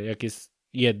zachowuje, jak jest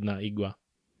jedna igła?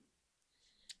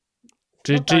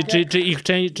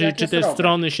 Czy te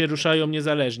strony się ruszają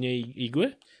niezależnie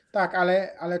igły? Tak,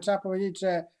 ale trzeba powiedzieć,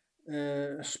 że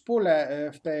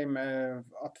szpule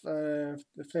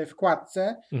w tej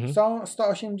wkładce są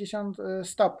 180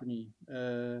 stopni.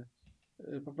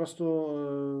 Po prostu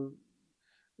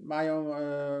mają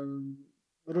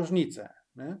różnicę.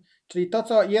 Nie? Czyli to,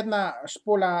 co jedna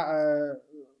szpula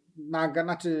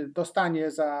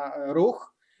dostanie za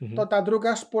ruch, to ta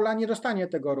druga szpula nie dostanie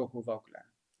tego ruchu w ogóle.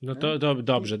 No to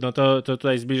dobrze, no to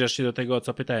tutaj zbliżasz się do tego, o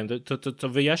co pytałem. To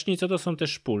wyjaśnij, co to są te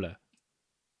szpule.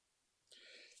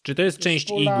 Czy to jest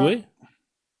część igły?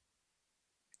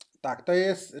 Tak, to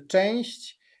jest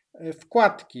część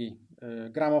wkładki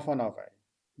gramofonowej.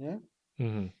 Nie?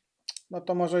 No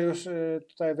to może już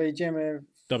tutaj wejdziemy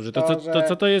w Dobrze, to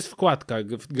co to jest wkładka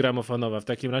gramofonowa w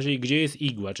takim razie i gdzie jest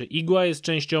igła? Czy igła jest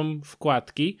częścią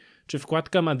wkładki? Czy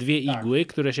wkładka ma dwie igły,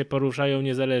 które się poruszają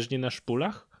niezależnie na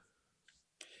szpulach?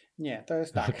 Nie, to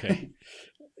jest tak. Okay.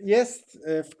 Jest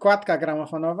wkładka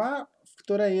gramofonowa, w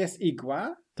której jest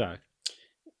igła. Tak.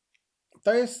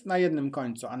 To jest na jednym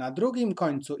końcu, a na drugim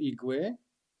końcu igły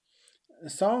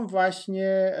są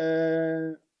właśnie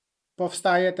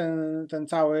powstaje ten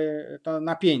cały to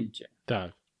napięcie.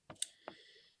 Tak.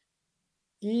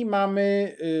 I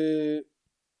mamy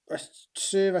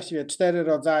właściwie 4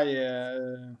 rodzaje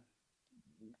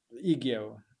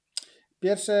igieł.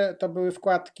 Pierwsze to były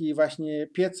wkładki właśnie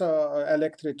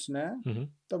piezoelektryczne.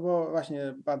 To było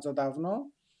właśnie bardzo dawno.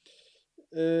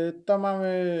 To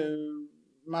mamy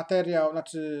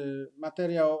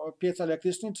materiał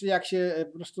piezoelektryczny, czyli jak się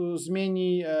po prostu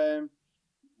zmieni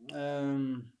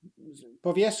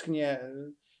powierzchnię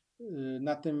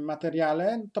na tym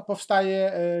materiale, to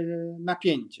powstaje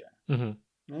napięcie.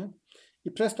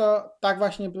 I przez to tak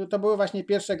właśnie, to były właśnie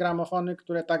pierwsze gramofony,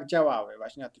 które tak działały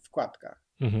właśnie na tych wkładkach.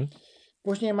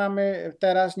 Później mamy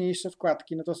teraźniejsze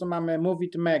wkładki, no to mamy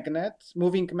Moving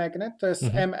Magnet, to jest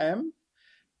MM,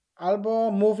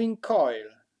 albo Moving Coil,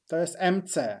 to jest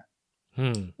MC.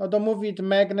 No do Moving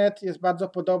Magnet jest bardzo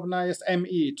podobna, jest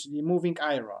MI, czyli Moving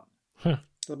Iron.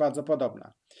 To bardzo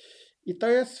podobna. I to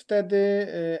jest wtedy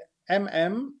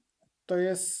MM, to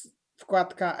jest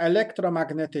wkładka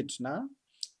elektromagnetyczna,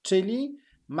 czyli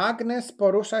magnes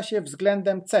porusza się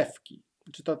względem cewki.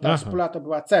 Czy to ta szpula to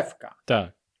była cewka.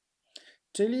 Tak.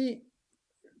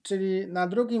 Czyli na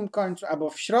drugim końcu albo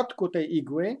w środku tej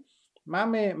igły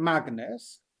mamy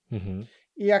magnes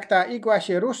i jak ta igła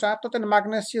się rusza, to ten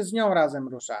magnes się z nią razem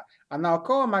rusza. A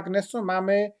naokoło magnesu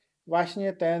mamy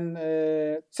właśnie ten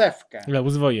cewkę.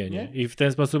 Uzwojenie. Nie? I w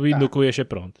ten sposób indukuje się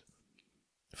prąd.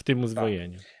 W tym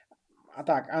uzwojeniu.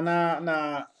 A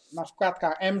na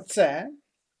wkładkach MC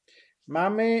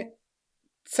mamy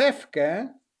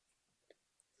cewkę.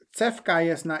 Cewka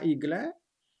jest na igle,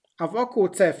 a wokół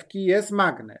cewki jest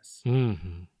magnes.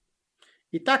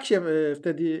 I tak się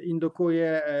wtedy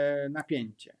indukuje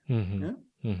napięcie.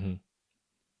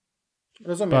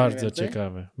 Rozumiem. Bardzo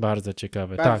ciekawe, bardzo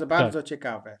ciekawe. Bardzo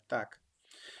ciekawe, tak.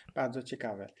 Bardzo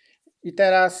ciekawe. I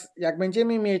teraz, jak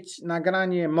będziemy mieć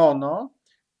nagranie mono,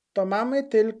 to mamy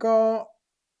tylko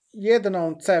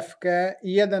jedną cewkę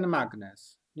i jeden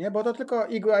magnes. Nie? Bo to tylko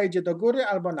igła idzie do góry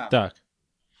albo na dół. Tak.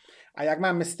 A jak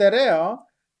mamy stereo,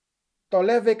 to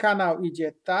lewy kanał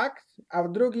idzie tak, a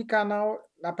w drugi kanał,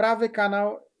 na prawy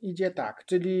kanał idzie tak,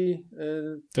 czyli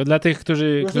to dla tych,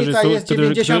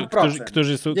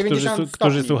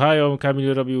 którzy słuchają,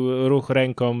 Kamil robił ruch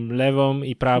ręką lewą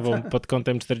i prawą pod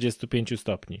kątem 45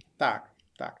 stopni. Tak.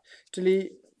 Czyli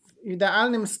w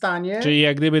idealnym stanie... Czyli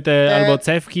jak gdyby te albo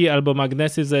cewki, albo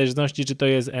magnesy, w zależności czy to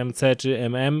jest MC czy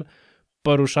MM,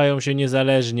 poruszają się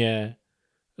niezależnie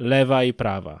lewa i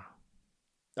prawa.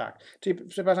 Tak, czyli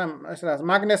przepraszam, jeszcze raz,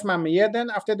 magnes mamy jeden,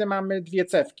 a wtedy mamy dwie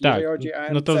cewki, tak, jeżeli chodzi o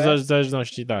MC. No to w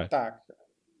zależności, tak. Tak,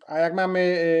 a jak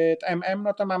mamy MM,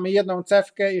 no to mamy jedną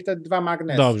cewkę i wtedy dwa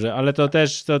magnesy. Dobrze, ale to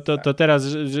też, to teraz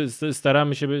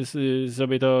staramy się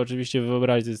sobie to oczywiście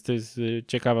wyobrazić, to jest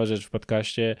ciekawa rzecz w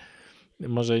podcaście,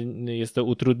 może jest to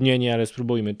utrudnienie, ale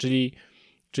spróbujmy,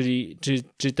 czyli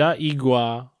czy ta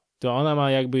igła, to ona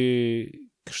ma jakby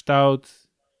kształt.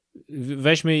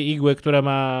 Weźmy igłę, która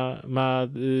ma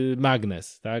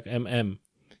magnes, tak? MM,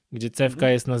 gdzie cewka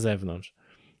jest na zewnątrz.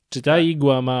 Czy ta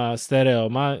igła ma stereo,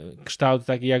 ma kształt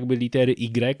taki jakby litery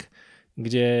Y,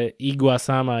 gdzie igła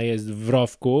sama jest w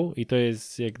rowku i to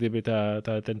jest jak gdyby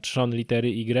ten trzon litery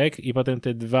Y i potem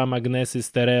te dwa magnesy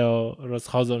stereo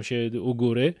rozchodzą się u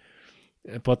góry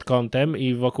pod kątem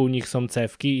i wokół nich są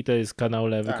cewki i to jest kanał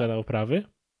lewy, kanał prawy?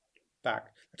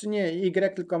 Tak. Znaczy nie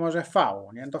Y, tylko może V,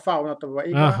 nie? To V, no to była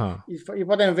igła i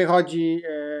potem wychodzi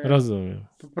rozumiem.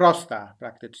 Prosta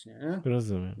praktycznie. Nie?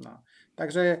 Rozumiem. No.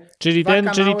 Także czyli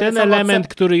ten element,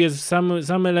 który jest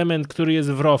sam element, który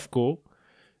jest w rowku,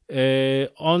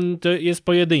 on to jest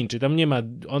pojedynczy, tam nie ma,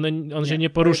 on się nie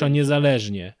porusza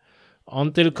niezależnie.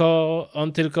 On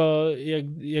tylko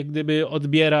jak gdyby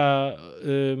odbiera,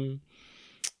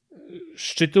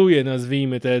 szczytuje,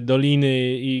 nazwijmy, te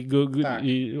doliny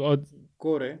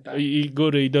góry, tak. i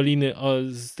góry i doliny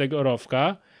z tego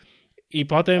rowka I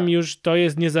potem Tak. już to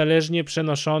jest niezależnie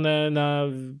przenoszone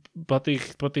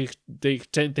po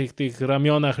tych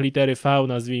ramionach litery V,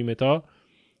 nazwijmy to,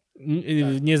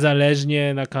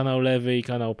 niezależnie na kanał lewy i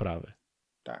kanał prawy.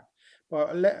 Tak. Bo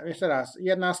jeszcze raz,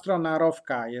 jedna strona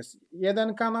rowka jest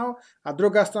jeden kanał, a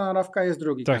druga strona rowka jest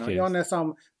drugi Tak kanał. jest. I one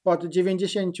są pod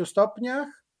 90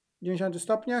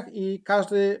 stopniach i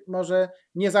każdy może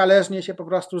niezależnie się po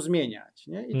prostu zmieniać.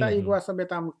 Nie? I ta igła sobie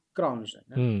tam krąży.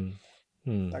 Nie?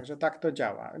 Także tak to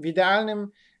działa.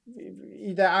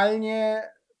 Idealnie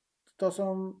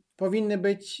powinny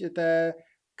być te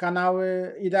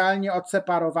kanały idealnie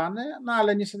odseparowane, no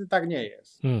ale niestety tak nie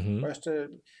jest. Bo jeszcze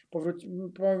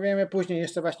powiemy później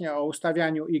jeszcze właśnie o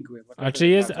ustawianiu igły. Bo czy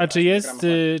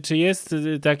jest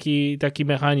taki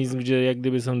mechanizm, gdzie jak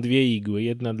gdyby są dwie igły,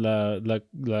 jedna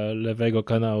dla lewego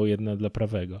kanału, jedna dla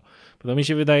prawego? Bo to mi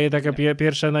się wydaje taka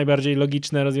pierwsze, najbardziej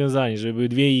logiczne rozwiązanie, żeby były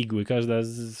dwie igły, każda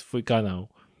swój kanał.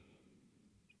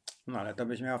 No ale to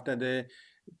byś miał wtedy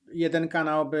jeden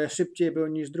kanał by szybciej był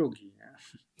niż drugi. Nie?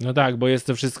 No tak, bo jest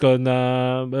to wszystko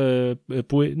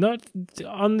no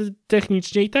on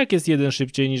technicznie i tak jest jeden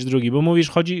szybciej niż drugi, bo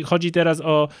mówisz, chodzi teraz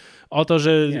o to,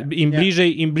 że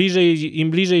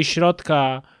im bliżej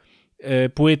środka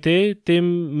płyty,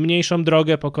 tym mniejszą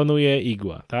drogę pokonuje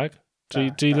igła, tak?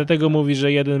 Czyli dlatego mówisz,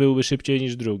 że jeden byłby szybciej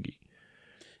niż drugi.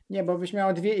 Nie, bo byś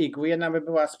miał dwie igły, jedna by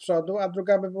była z przodu, a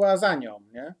druga by była za nią,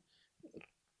 nie?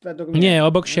 Nie,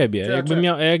 obok siebie.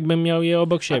 Jakbym miał je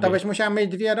obok siebie. A to byś musiał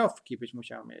mieć dwie rowki,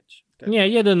 wtedy. Nie,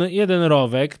 jeden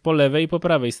rowek po lewej i po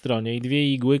prawej stronie i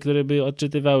dwie igły, które by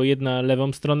odczytywały, jedna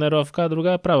lewą stronę rowka, a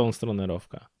druga prawą stronę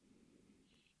rowka.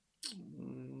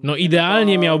 No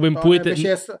idealnie miałbym płytę...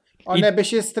 One by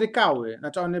się strykały,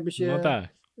 znaczy one by się no tak.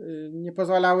 nie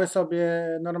pozwalały sobie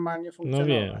normalnie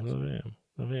funkcjonować.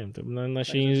 No wiem. To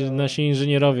nasi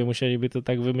inżynierowie musieliby to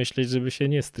tak wymyślić, żeby się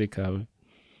nie strykały.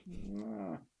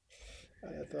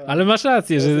 Ale masz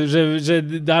rację, że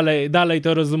dalej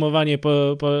to rozumowanie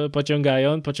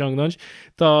pociągnąć,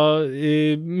 to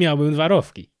miałbym dwa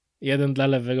rowki. Jeden dla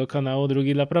lewego kanału,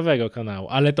 drugi dla prawego kanału.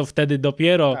 Ale to wtedy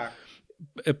dopiero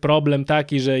problem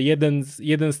taki, że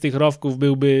jeden z tych rowków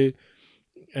byłby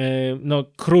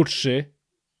krótszy,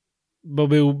 bo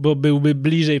byłby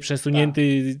bliżej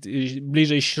przesunięty,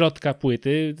 bliżej środka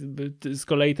płyty. Z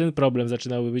kolei ten problem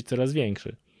zaczynałby być coraz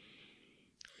większy.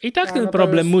 I tak ten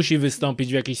problem musi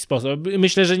wystąpić w jakiś sposób.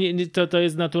 Myślę, że to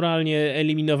jest naturalnie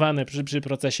eliminowane przy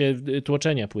procesie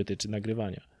tłoczenia płyty czy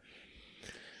nagrywania.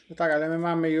 No tak, ale my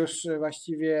mamy już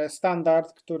właściwie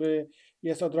standard, który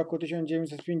jest od roku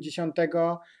 1950,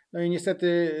 no i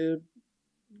niestety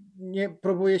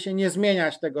próbuje się nie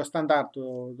zmieniać tego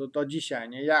standardu do dzisiaj.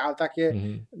 Nie? Ale takie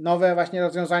nowe właśnie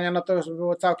rozwiązania, no to już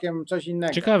było całkiem coś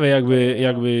innego. Ciekawe,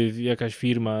 jakby jakaś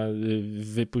firma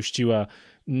wypuściła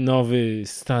nowy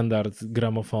standard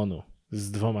gramofonu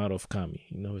z 2 rowkami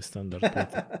i nowy standard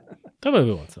płyty. To by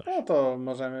było coś. No to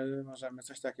możemy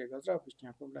coś takiego zrobić, nie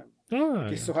ma problemu.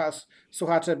 Jakieś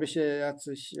słuchacze by się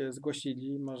jacyś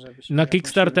zgłosili, może by się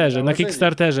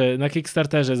na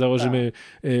Kickstarterze założymy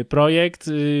projekt,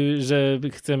 że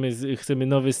chcemy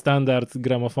nowy standard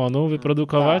gramofonu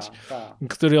wyprodukować,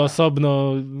 który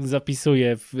osobno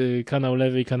zapisuje w kanał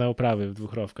lewy i kanał prawy w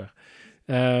 2 rowkach.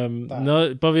 No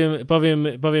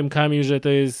powiem Kamil, że to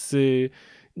jest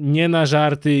nie na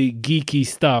żarty geeky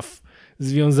stuff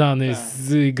związany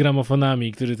z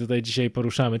gramofonami, który tutaj dzisiaj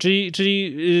poruszamy.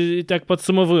 Czyli tak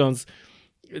podsumowując,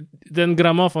 ten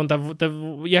gramofon,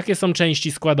 jakie są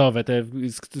części składowe, te,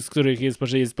 z których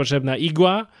jest potrzebna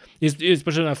igła, jest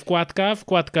potrzebna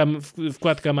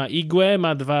wkładka ma igłę,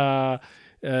 ma 2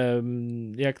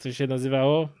 jak to się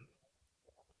nazywało?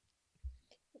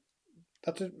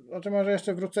 Znaczy może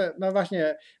jeszcze wrócę, no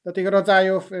właśnie, do tych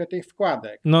rodzajów tych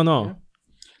wkładek. No. Nie?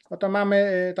 No to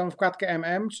mamy tą wkładkę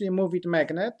MM, czyli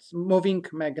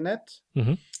Moving Magnet.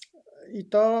 I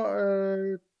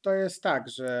to jest tak,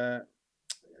 że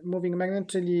Moving Magnet,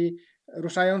 czyli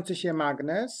ruszający się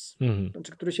magnes,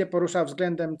 który się porusza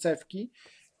względem cewki.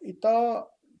 I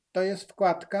to jest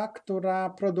wkładka, która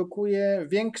produkuje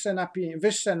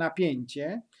wyższe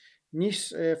napięcie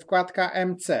niż wkładka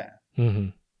MC.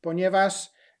 Ponieważ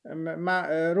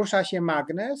rusza się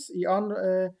magnes i on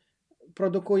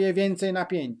produkuje więcej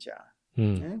napięcia.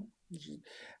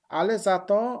 Ale za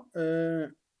to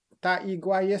ta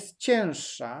igła jest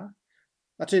cięższa.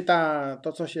 Znaczy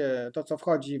to co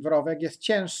wchodzi w rowek jest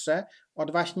cięższe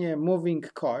od właśnie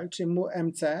moving coil, czyli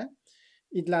MC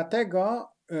i dlatego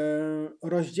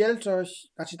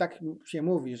rozdzielczość, znaczy tak się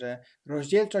mówi, że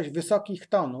rozdzielczość wysokich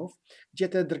tonów, gdzie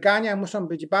te drgania muszą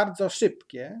być bardzo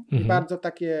szybkie i bardzo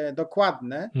takie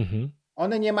dokładne,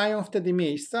 one nie mają wtedy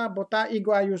miejsca, bo ta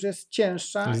igła już jest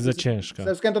cięższa. Jest za ciężka.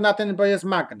 Ze względu na ten, bo jest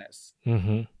magnes.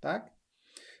 Mhm. Tak?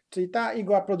 Czyli ta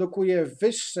igła produkuje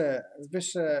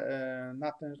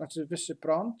wyższy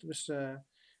prąd,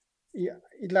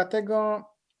 i dlatego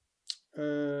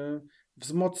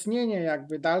wzmocnienie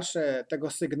jakby dalsze tego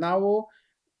sygnału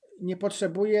nie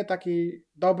potrzebuje takiej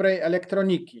dobrej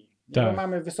elektroniki. Tak. Bo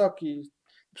mamy wysoki,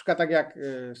 na przykład tak jak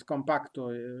z kompaktu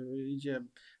idzie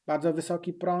bardzo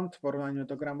wysoki prąd w porównaniu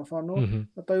do gramofonu,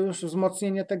 no to już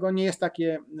wzmocnienie tego nie jest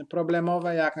takie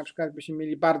problemowe, jak na przykład byśmy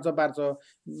mieli bardzo, bardzo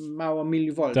mało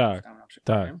milivoltów. Tak, tam na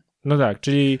przykład, tak. No tak,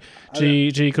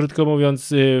 czyli krótko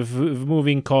mówiąc w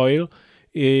moving coil,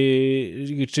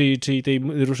 czyli tej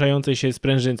ruszającej się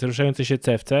sprężynce, ruszającej się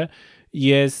cewce,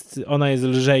 ona jest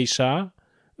lżejsza,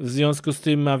 w związku z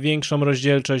tym ma większą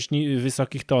rozdzielczość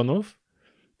wysokich tonów.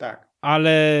 Tak.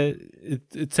 Ale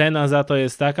cena za to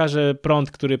jest taka, że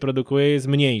prąd, który produkuje, jest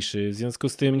mniejszy. W związku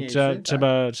z tym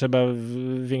trzeba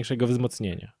większego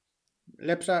wzmocnienia.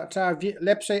 Trzeba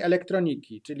lepszej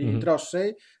elektroniki, czyli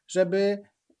droższej, żeby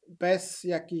bez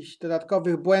jakichś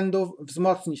dodatkowych błędów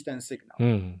wzmocnić ten sygnał.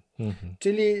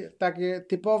 Czyli takie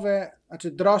typowe,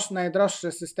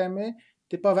 najdroższe systemy,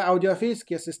 typowe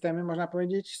audiofilskie systemy, można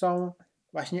powiedzieć, są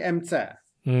właśnie MC.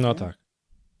 No tak.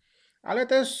 Ale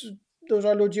też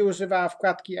dużo ludzi używa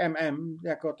wkładki MM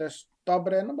jako też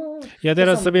dobre, no bo ja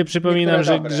teraz sobie przypominam,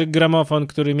 że gramofon,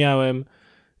 który miałem,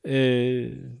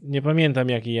 nie pamiętam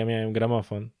jaki ja miałem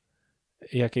gramofon,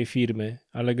 jakiej firmy,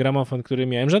 ale gramofon, który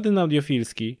miałem, żaden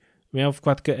audiofilski, miał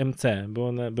wkładkę MC,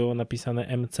 było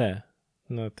napisane MC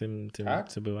na tym tak?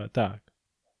 Co była. Tak.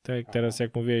 Teraz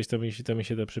jak mówiłeś, to mi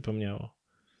się to przypomniało.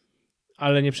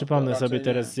 Ale nie przypomnę sobie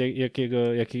teraz,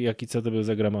 jaki co to był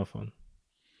za gramofon.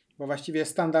 Bo właściwie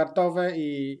standardowe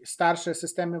i starsze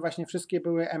systemy właśnie wszystkie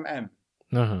były MM.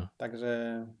 Aha.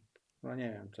 Także, no nie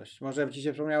wiem, może by ci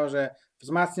się przypomniało, że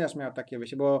wzmacniacz miał takie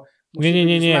wyjście, bo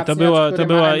nie, to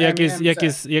była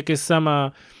jak jest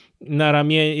sama na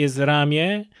ramię, jest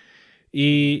ramię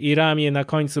i ramię na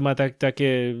końcu ma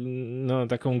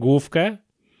taką główkę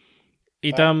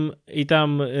i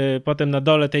tam potem na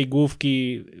dole tej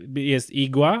główki jest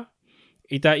igła.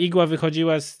 I ta igła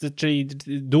wychodziła, czyli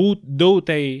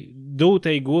dół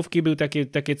tej główki był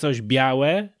takie coś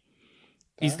białe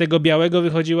i z tego białego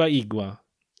wychodziła igła.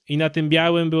 I na tym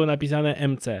białym było napisane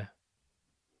MC.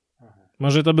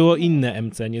 Może to było inne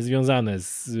MC, niezwiązane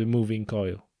z moving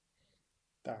coil.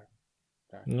 Tak.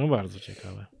 No bardzo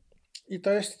ciekawe. I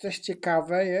to jest też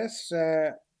ciekawe jest,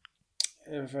 że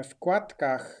we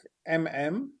wkładkach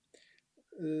MM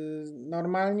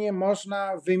normalnie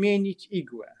można wymienić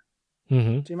igłę.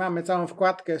 Czyli mamy całą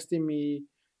wkładkę z tymi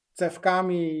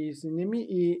cewkami i z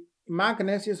innymi i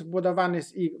magnes jest wbudowany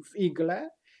w iglę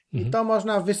i to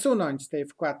można wysunąć z tej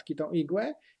wkładki tą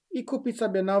igłę i kupić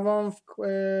sobie nową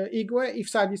igłę i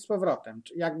wsadzić z powrotem.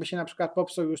 Jakby się na przykład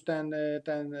popsuł już ten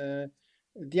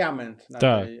diament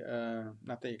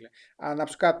na tej igle. A na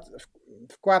przykład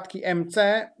wkładki MC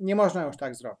nie można już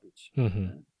tak zrobić.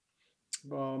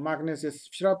 Bo magnes jest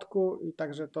w środku i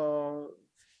także to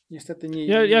niestety nie...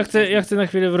 Ja chcę na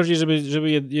chwilę wrócić,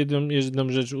 żeby jedną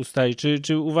rzecz ustalić.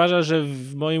 Czy uważasz, że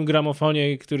w moim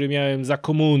gramofonie, który miałem za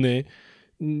komuny,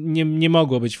 nie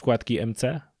mogło być wkładki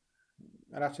MC?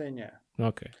 Raczej nie.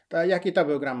 Okay. Jaki to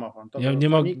był gramofon? To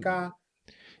był Konika?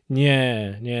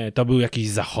 Nie, to był jakiś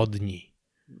zachodni.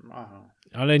 Aha.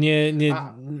 Ale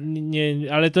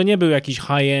ale to nie był jakiś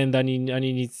high-end,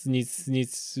 ani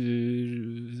nic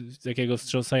takiego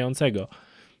wstrząsającego.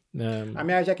 A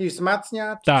miałeś jakiś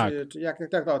wzmacniacz? Tak. Czy jak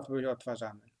to był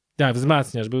odtwarzany? Tak,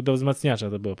 wzmacniacz. Do wzmacniacza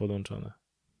to było podłączone.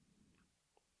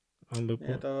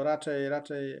 Nie, to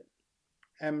raczej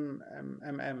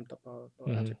MM to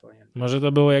raczej powinien. Może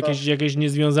to było jakieś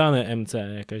niezwiązane MC,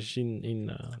 jakaś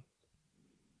inna.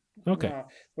 Okay.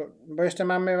 No, bo jeszcze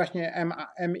mamy właśnie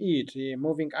MI, czyli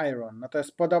Moving Iron. No to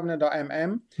jest podobne do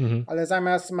MM, ale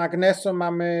zamiast magnesu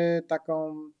mamy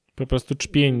taką po prostu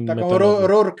czpień taką metalowy.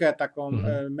 rurkę taką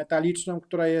metaliczną,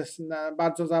 która jest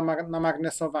bardzo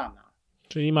namagnesowana.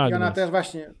 Czyli magnes. I ona też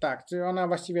właśnie, czyli ona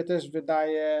właściwie też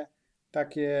wydaje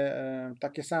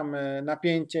takie same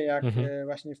napięcie jak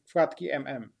właśnie wkładki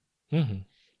MM.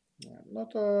 No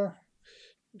to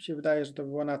mi się wydaje, że to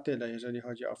było na tyle, jeżeli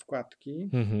chodzi o wkładki.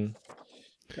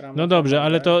 No dobrze,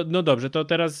 ale to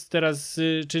teraz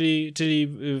czyli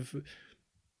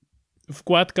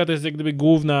wkładka to jest jak gdyby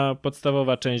główna,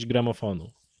 podstawowa część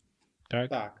gramofonu. Tak?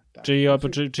 Tak.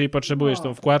 Czyli potrzebujesz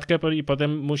tą wkładkę i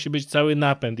potem musi być cały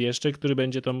napęd jeszcze, który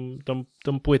będzie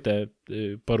tą płytę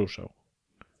poruszał.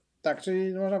 Tak,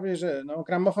 czyli można powiedzieć, że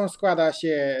gramofon składa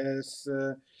się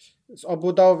z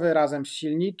obudowy razem z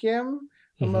silnikiem,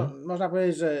 Można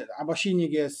powiedzieć, że albo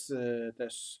silnik jest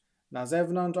też na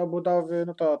zewnątrz obudowy,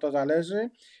 no to zależy.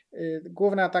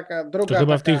 Główna taka, druga To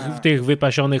chyba taka... w tych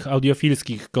wypasionych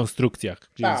audiofilskich konstrukcjach,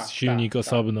 gdzie jest silnik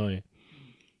osobno.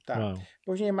 Tak. Wow.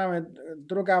 Później mamy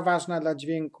druga ważna dla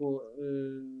dźwięku,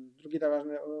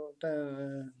 ważna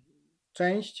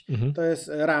część, to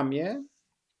jest ramię.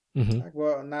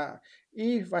 Tak,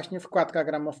 i właśnie wkładka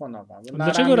gramofonowa.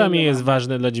 Dlaczego ramię jest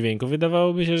ważne dla dźwięku?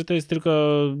 Wydawałoby się, że to jest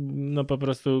tylko po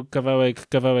prostu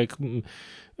kawałek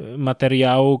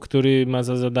materiału, który ma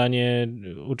za zadanie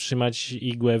utrzymać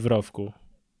igłę w rowku.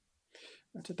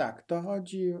 Znaczy tak, to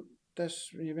chodzi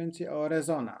też mniej więcej o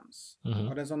rezonans,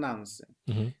 o rezonansy.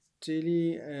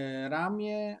 Czyli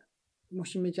ramię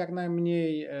musi mieć jak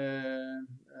najmniej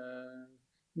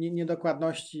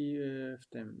niedokładności w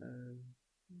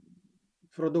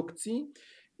produkcji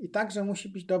i także musi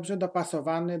być dobrze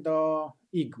dopasowany do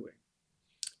igły,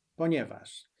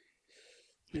 ponieważ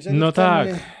jeżeli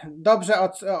chcemy dobrze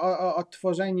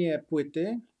odtworzenie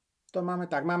płyty, to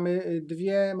mamy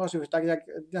dwie możliwości,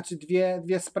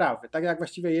 dwie sprawy, tak jak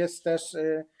właściwie jest też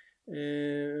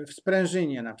w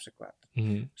sprężynie na przykład,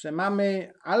 że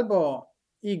mamy albo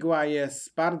igła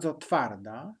jest bardzo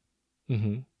twarda,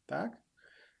 tak,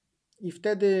 i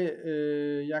wtedy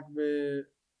jakby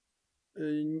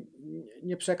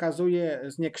nie przekazuje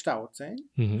zniekształceń,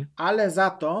 ale za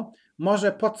to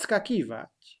może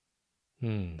podskakiwać,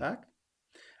 tak?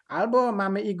 Albo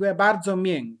mamy igłę bardzo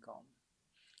miękką,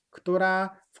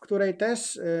 w której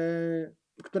też,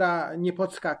 która nie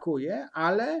podskakuje,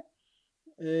 ale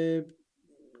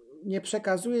nie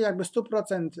przekazuje jakby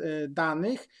 100%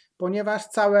 danych, ponieważ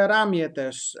całe ramię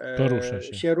też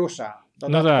się rusza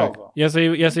dodatkowo. No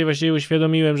tak, ja sobie właściwie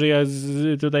uświadomiłem, że ja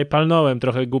tutaj palnąłem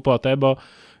trochę głupotę, bo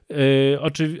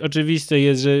oczywiste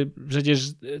jest, że przecież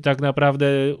tak naprawdę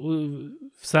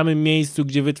w samym miejscu,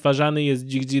 gdzie wytwarzany jest,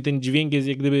 gdzie ten dźwięk jest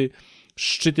jak gdyby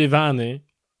szczytywany,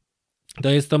 to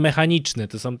jest to mechaniczne,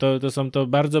 to są to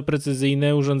bardzo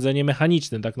precyzyjne urządzenie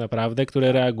mechaniczne tak naprawdę,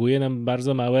 które reaguje na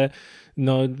bardzo małe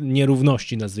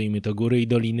nierówności, nazwijmy to, góry i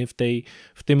doliny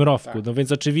w tym rowku. Tak. No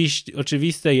więc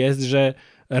oczywiste jest, że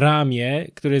ramię,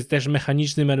 które jest też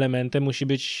mechanicznym elementem,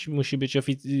 musi być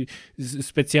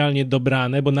specjalnie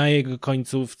dobrane, bo na jego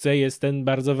końcówce jest ten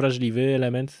bardzo wrażliwy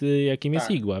element, jakim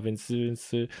jest igła, więc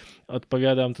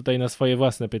odpowiadam tutaj na swoje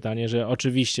własne pytanie, że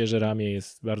oczywiście, że ramię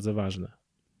jest bardzo ważne.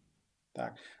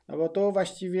 Tak, no bo tu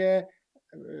właściwie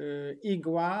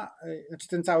igła, znaczy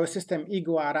ten cały system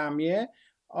igła-ramię,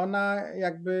 ona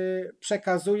jakby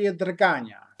przekazuje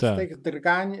drgania. Z tych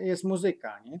drgań jest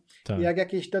muzyka, nie? Tak. I jak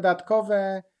jakieś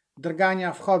dodatkowe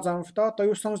drgania wchodzą w to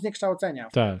już są zniekształcenia.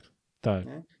 Tak.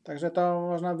 Nie? Także to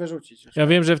można wyrzucić. Ja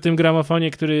wiem, że w tym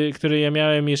gramofonie, który ja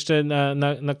miałem jeszcze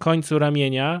na końcu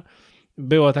ramienia,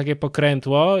 było takie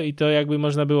pokrętło i to jakby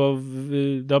można było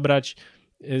dobrać,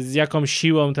 z jaką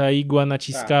siłą ta igła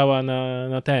naciskała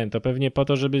na ten. To pewnie po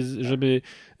to, żeby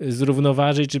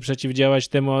zrównoważyć czy przeciwdziałać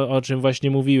temu, o czym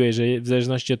właśnie mówiłeś, że w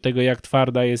zależności od tego, jak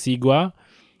twarda jest igła,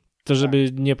 to żeby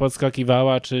nie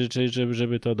podskakiwała, czy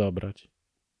żeby to dobrać.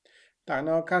 Tak,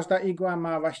 no każda igła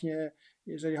ma właśnie,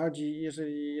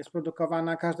 jeżeli jest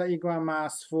produkowana, każda igła ma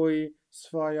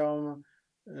swoją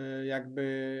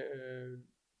jakby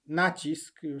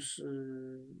nacisk już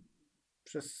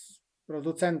przez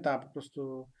producenta po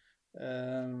prostu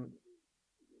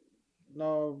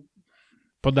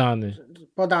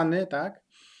podany, tak,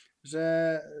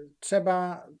 że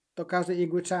do każdej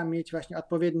igły trzeba mieć właśnie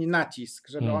odpowiedni nacisk,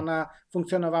 żeby ona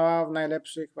funkcjonowała w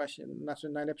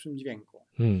najlepszym dźwięku.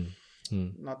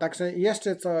 No także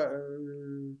jeszcze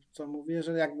co mówię,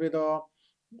 że jakby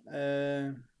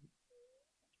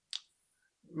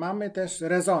mamy też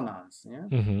rezonans, nie?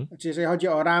 Znaczy jeżeli chodzi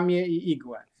o ramię i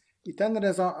igłę. I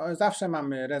zawsze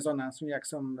mamy rezonans, jak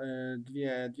są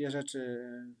dwie rzeczy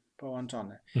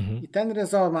połączone. I ten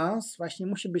rezonans właśnie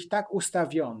musi być tak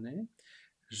ustawiony,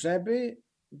 żeby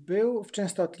był w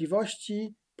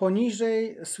częstotliwości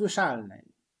poniżej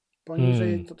słyszalnej.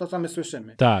 Poniżej to, co my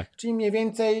słyszymy. Tak. Czyli mniej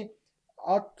więcej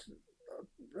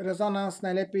rezonans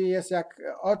najlepiej jest jak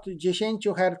od 10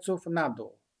 Hz na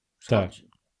dół schodzi.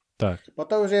 Tak. Bo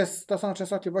to są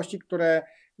częstotliwości, które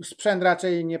sprzęt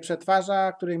raczej nie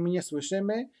przetwarza, których my nie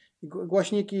słyszymy.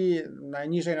 Głośniki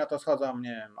najniżej to schodzą, nie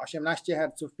wiem, 18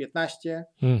 Hz, 15.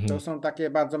 To są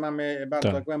takie mamy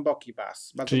bardzo głęboki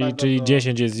bas. Czyli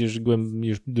 10 jest już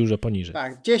dużo poniżej.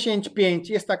 Tak, 10, 5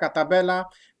 jest taka tabela.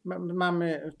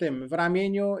 Mamy w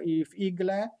ramieniu i w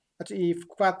igle, i w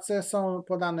wkładce są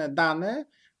podane dane,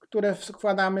 które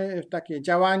wkładamy w takie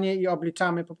działanie i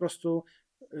obliczamy po prostu,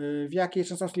 w jakiej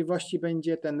częstotliwości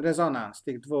będzie ten rezonans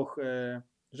tych dwóch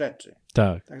rzeczy.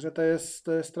 Tak. Także to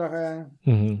jest trochę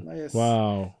jest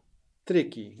Wow.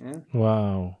 tricky. Nie?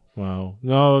 Wow.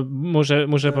 No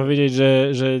muszę powiedzieć,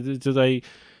 że tutaj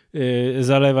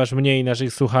zalewasz mnie i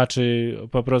naszych słuchaczy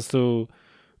po prostu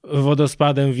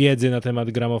wodospadem wiedzy na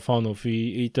temat gramofonów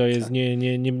i to jest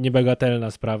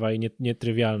niebagatelna sprawa i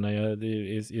nietrywialna. Ja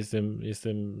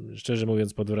jestem szczerze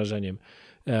mówiąc pod wrażeniem.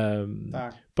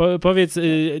 Tak. Powiedz,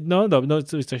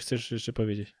 coś chcesz jeszcze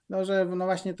powiedzieć? No, że no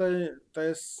właśnie to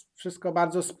jest wszystko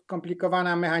bardzo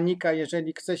skomplikowana mechanika,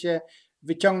 jeżeli chce się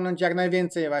wyciągnąć jak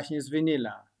najwięcej właśnie z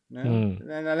winyla,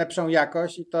 na lepszą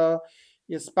jakość i to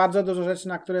jest bardzo dużo rzeczy,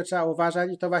 na które trzeba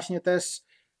uważać i to właśnie też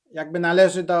jakby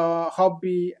należy do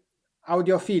hobby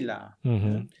audiofila.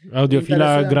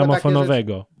 Audiofila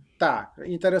gramofonowego. Tak,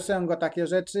 interesują go takie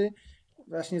rzeczy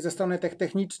właśnie ze strony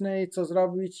technicznej, co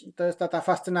zrobić i to jest ta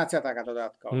fascynacja taka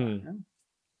dodatkowa.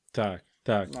 Tak.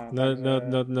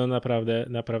 No naprawdę.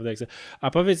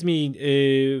 A powiedz mi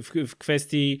w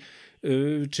kwestii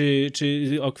czy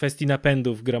o kwestii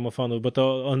napędów gramofonów, bo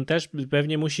to on też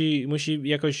pewnie musi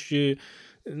jakoś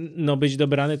być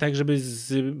dobrany tak, żeby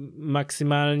z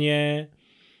maksymalnie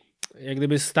jak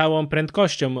gdyby stałą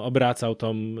prędkością obracał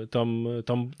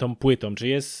tą płytą.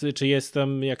 Czy jest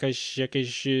tam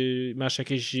masz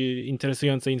jakieś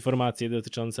interesujące informacje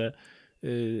dotyczące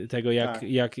tego,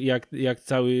 jak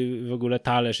cały w ogóle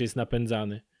talerz jest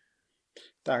napędzany?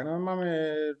 Tak, no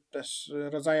mamy też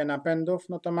rodzaje napędów,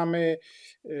 no to mamy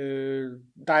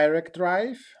Direct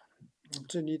Drive,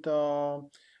 czyli to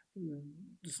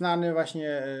znany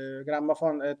właśnie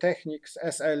gramofon Technics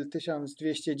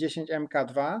SL1210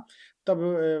 MK2. To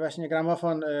był właśnie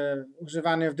gramofon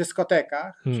używany w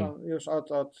dyskotekach już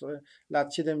od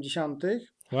lat 70.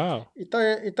 Wow.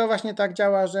 I to właśnie tak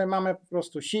działa, że mamy po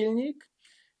prostu silnik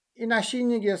i na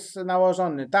silnik jest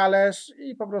nałożony talerz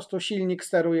i po prostu silnik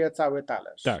steruje cały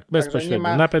talerz. Tak,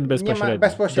 bezpośrednio. Napęd bezpośredni.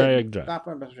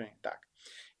 Napęd bezpośredni, tak.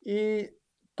 I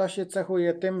to się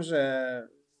cechuje tym, że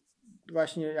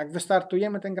właśnie jak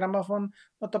wystartujemy ten gramofon,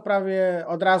 no to prawie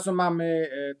od razu mamy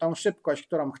tą szybkość,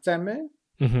 którą chcemy,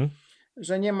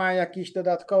 że nie ma jakichś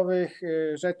dodatkowych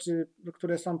rzeczy,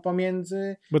 które są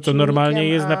pomiędzy. Bo to normalnie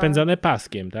jest napędzane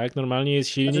paskiem, tak? Normalnie jest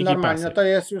silnik i pasek. No to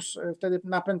jest już wtedy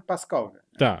napęd paskowy.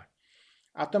 Tak.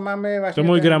 A to mamy właśnie... To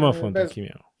mój gramofon taki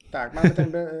miał. Tak, mamy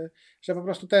ten, że po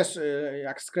prostu też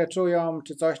jak skreczują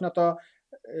czy coś, no to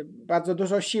bardzo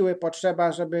dużo siły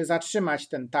potrzeba, żeby zatrzymać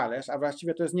ten talerz, a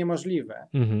właściwie to jest niemożliwe,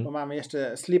 bo mamy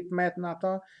jeszcze slip mat na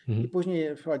to i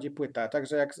później wchodzi płyta.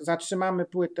 Także jak zatrzymamy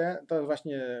płytę, to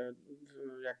właśnie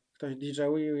jak ktoś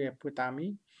DJ-uje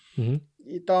płytami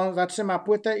i to zatrzyma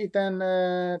płytę i ten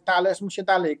talerz mu się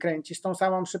dalej kręci z tą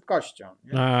samą szybkością.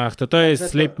 Nie? Ach, to jest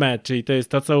slip mat, czyli to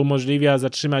jest to, co umożliwia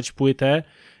zatrzymać płytę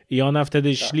i ona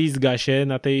wtedy ślizga się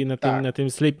na tym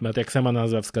slip mat, jak sama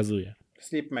nazwa wskazuje.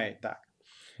 Slip mat, tak.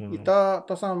 I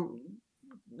to są,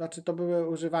 znaczy to były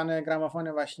używane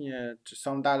gramofony właśnie, czy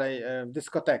są dalej w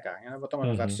dyskotekach, nie? No bo to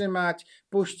można zatrzymać,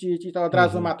 puścić i to od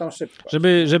razu ma tą szybkość.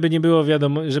 Żeby nie było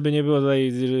żeby nie było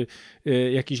tutaj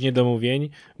jakichś niedomówień,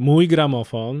 mój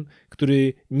gramofon,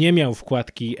 który nie miał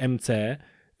wkładki MC,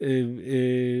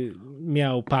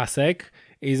 miał pasek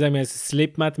i zamiast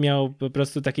slipmat miał po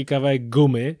prostu taki kawałek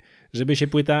gumy, żeby się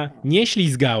płyta nie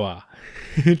ślizgała.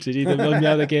 Czyli to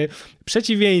miał takie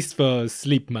przeciwieństwo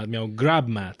slipmat, miał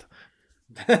grabmat.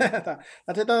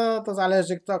 Znaczy to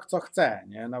zależy kto co chce,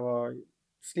 nie? No bo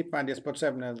slipmat jest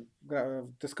potrzebny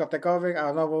w dyskotekowych,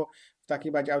 a znowu w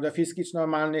takich bardziej audiofilskich czy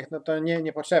normalnych, no to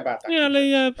nie potrzeba. Nie, ale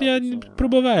ja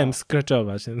próbowałem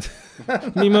scratchować,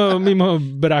 mimo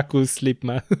braku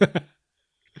slipmat.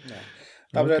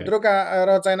 Dobrze, druga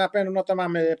rodzaj napędu, no to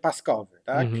mamy paskowy,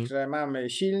 tak? Że mamy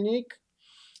silnik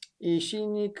i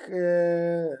silnik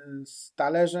z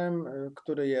talerzem,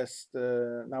 który jest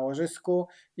na łożysku,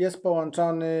 jest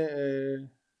połączony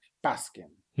paskiem.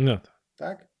 No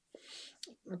tak.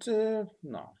 Znaczy,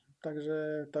 no,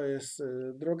 także to jest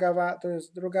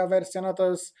druga wersja, no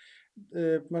to jest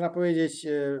można powiedzieć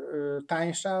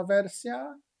tańsza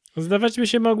wersja. Zdawać mi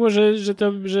się mogło, że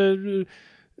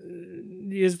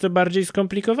jest to bardziej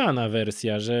skomplikowana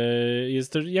wersja, że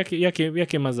jest to,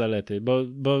 jakie ma zalety,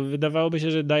 bo wydawałoby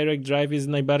się, że Direct Drive jest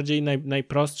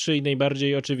najprostszy i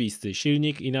najbardziej oczywisty.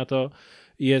 Silnik i na to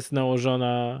jest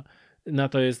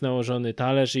nałożony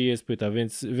talerz i jest płyta,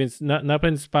 więc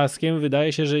napęd z paskiem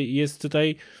wydaje się, że jest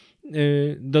tutaj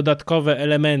dodatkowe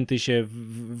elementy się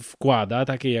wkłada,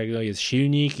 takie jak jest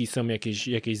silnik i są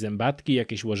jakieś zębatki,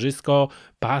 jakieś łożysko,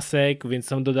 pasek, więc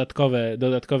są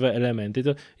dodatkowe elementy.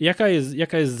 To jaka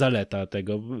jest zaleta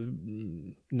tego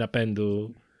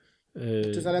napędu?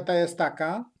 Czy zaleta jest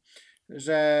taka,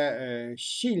 że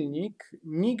silnik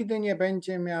nigdy nie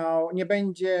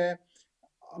będzie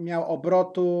miał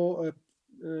obrotu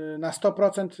na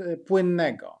 100%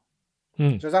 płynnego.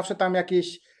 Że zawsze tam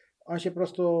on się po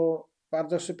prostu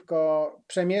bardzo szybko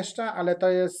przemieszcza, ale to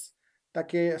jest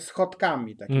takie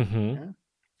schodkami takimi, nie?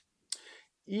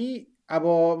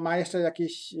 Albo ma jeszcze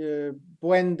jakieś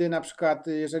błędy, na przykład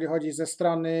jeżeli chodzi ze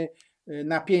strony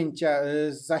napięcia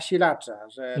z zasilacza,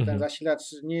 że ten zasilacz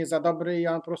nie jest za dobry i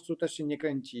on po prostu też się nie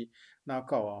kręci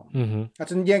naokoło.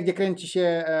 Znaczy nie kręci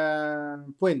się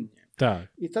płynnie. Tak.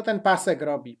 I co ten pasek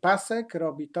robi? Pasek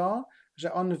robi to,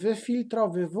 że on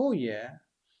wyfiltrowywuje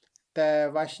te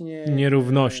właśnie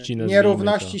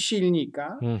nierówności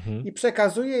silnika i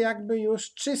przekazuje jakby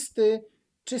już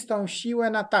czystą siłę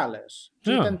na talerz.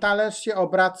 Czyli ten talerz się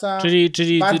obraca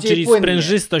bardziej płynnie.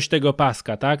 Sprężystość tego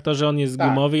paska, tak? To, że on jest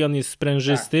gumowy i on jest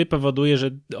sprężysty, powoduje, że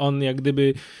on jak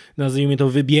gdyby, nazwijmy to,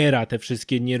 wybiera te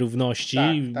wszystkie nierówności,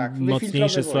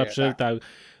 mocniejsze, słabsze. Tak.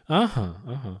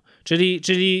 Aha.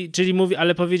 Czyli mówi,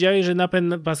 ale powiedziałeś, że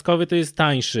napęd paskowy to jest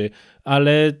tańszy,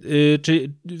 ale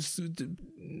czy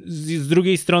z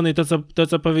drugiej strony to,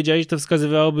 co powiedziałeś, to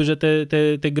wskazywałoby, że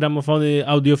te gramofony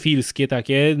audiofilskie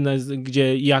takie,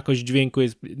 gdzie jakość dźwięku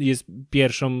jest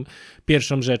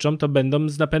pierwszą rzeczą, to będą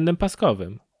z napędem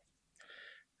paskowym.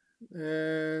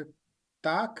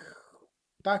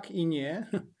 Tak i nie.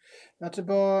 Znaczy,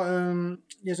 bo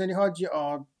jeżeli chodzi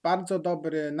o bardzo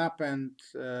dobry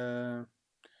napęd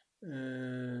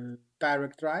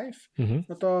direct drive,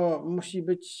 no to musi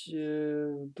być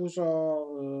dużo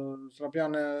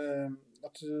zrobione,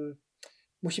 znaczy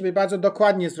musi być bardzo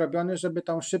dokładnie zrobiony, żeby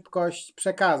tą szybkość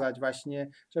przekazać właśnie,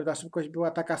 żeby ta szybkość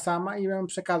była taka sama i ją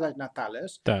przekazać na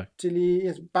talerz. Tak. Czyli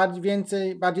jest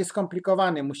bardziej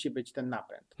skomplikowany musi być ten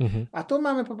napęd. A tu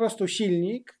mamy po prostu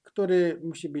silnik, który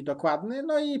musi być dokładny,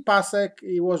 no i pasek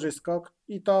i łożysko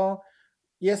i to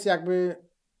jest jakby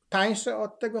tańsze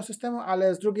od tego systemu,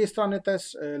 ale z drugiej strony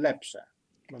też lepsze,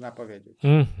 można powiedzieć.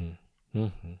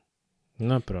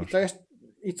 No proszę.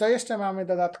 I co jeszcze mamy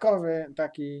dodatkowy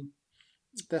taki,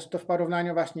 też to w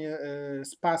porównaniu właśnie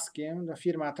z paskiem, no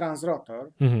firma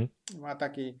Transrotor ma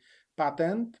taki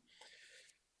patent,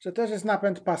 że też jest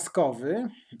napęd paskowy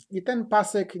i ten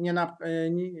pasek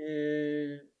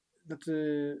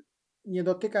nie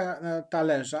dotyka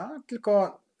talerza,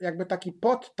 tylko jakby taki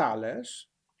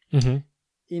podtalerz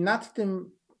i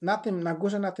na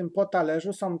górze na tym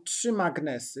podtalerzu są 3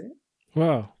 magnesy.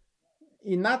 Wow.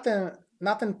 I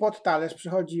na ten podtalerz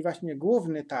przychodzi właśnie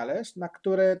główny talerz, na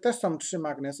które też są 3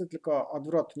 magnesy, tylko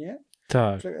odwrotnie.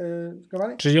 Tak.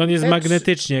 Czyli on jest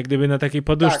magnetycznie, jak gdyby na takiej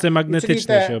poduszce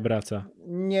magnetycznej się obraca.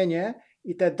 Nie.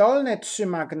 I te dolne 3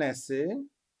 magnesy,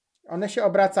 one się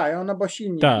obracają, no bo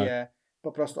silnik je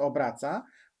po prostu obraca.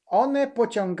 One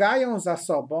pociągają za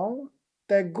sobą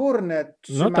te górne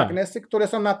 3 magnesy, które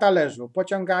są na talerzu.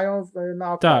 Pociągają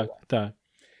naokoło. Tak.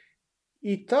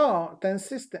 I ten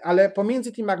system, ale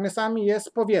pomiędzy tymi magnesami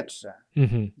jest powietrze.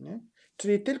 Nie?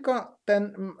 Czyli tylko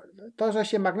to, że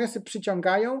się magnesy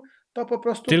przyciągają, to po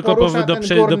prostu tylko porusza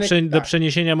do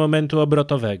przeniesienia momentu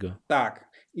obrotowego.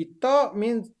 Tak. I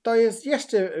to jest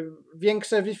jeszcze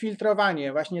większe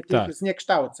wyfiltrowanie właśnie tych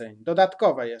zniekształceń.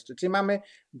 Dodatkowe jeszcze. Czyli mamy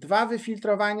 2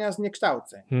 wyfiltrowania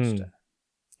zniekształceń jeszcze.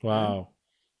 Wow.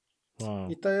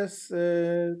 I to jest...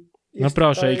 No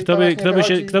proszę,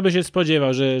 kto by się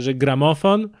spodziewał, że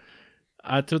gramofon,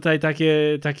 a tutaj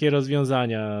takie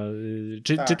rozwiązania.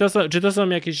 Czy to są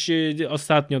jakieś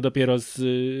ostatnio dopiero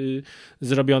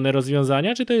zrobione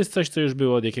rozwiązania, czy to jest coś, co już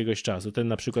było od jakiegoś czasu? Ten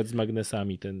na przykład z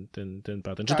magnesami, ten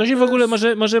patent. Czy to się w ogóle,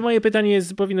 może moje pytanie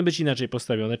powinno być inaczej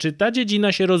postawione. Czy ta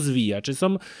dziedzina się rozwija? Czy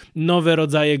są nowe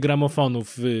rodzaje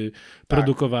gramofonów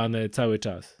produkowane cały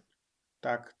czas?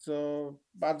 Tak,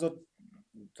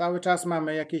 cały czas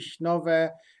mamy jakieś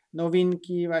nowe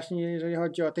nowinki właśnie jeżeli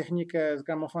chodzi o technikę z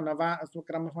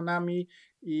gramofonami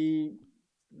i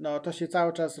no to się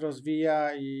cały czas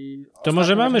rozwija i... To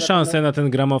może mamy szansę na ten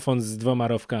gramofon z 2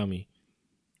 rowkami.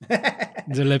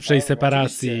 Do lepszej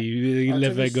separacji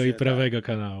lewego i prawego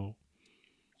kanału.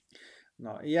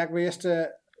 No i jakby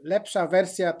jeszcze lepsza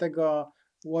wersja tego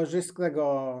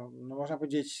łożystego, no można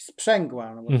powiedzieć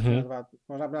sprzęgła, no bo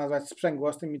można by nazwać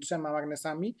sprzęgło z tymi 3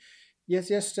 magnesami, jest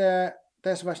jeszcze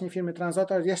też właśnie firmy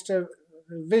Transrotor jeszcze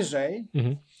wyżej,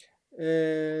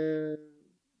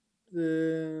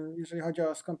 jeżeli chodzi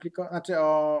o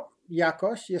o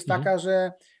jakość, jest taka,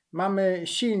 że mamy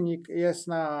silnik, jest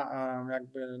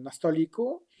jakby na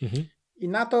stoliku i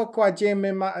na to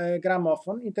kładziemy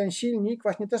gramofon i ten silnik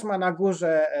właśnie też ma na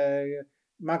górze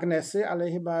magnesy,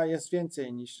 ale chyba jest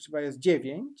więcej chyba jest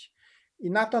 9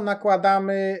 i na to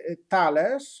nakładamy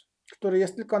talerz, który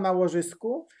jest tylko na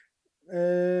łożysku,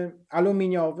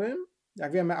 aluminiowym.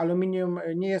 Jak wiemy, aluminium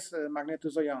nie jest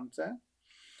magnetyzujące.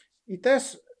 I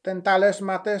też ten talerz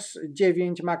ma też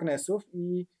 9 magnesów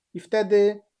i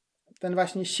wtedy ten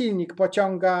właśnie silnik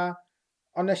pociąga,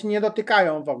 one się nie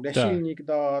dotykają w ogóle, Tak. silnik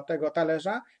do tego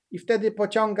talerza i wtedy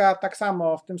pociąga tak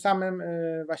samo, w tym samym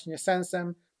właśnie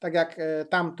sensem, tak jak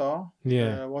tamto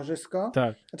łożysko,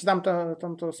 Tak. znaczy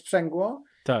tamto sprzęgło.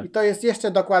 Tak. I to jest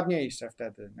jeszcze dokładniejsze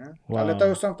wtedy, nie? Wow. Ale to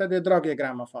już są wtedy drogie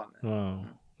gramofony. Wow.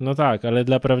 No tak, ale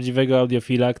dla prawdziwego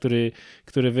audiofila,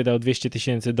 który wydał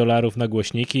 $200,000 na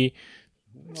głośniki,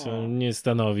 co nie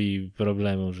stanowi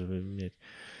problemu, żeby mieć.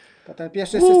 To ten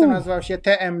pierwszy system nazywał się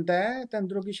TMD, ten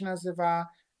drugi się nazywa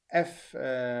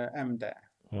FMD.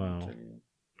 Wow. Czyli...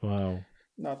 Wow.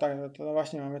 No tak, to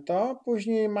właśnie mamy to.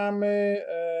 Później mamy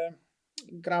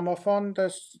gramofon, to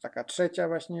jest taka trzecia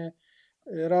właśnie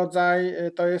rodzaj,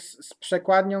 to jest z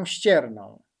przekładnią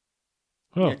ścierną.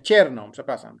 Nie, cierną,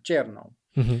 przepraszam, cierną.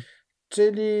 Mhm.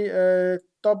 Czyli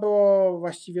to było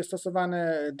właściwie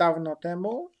stosowane dawno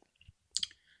temu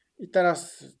i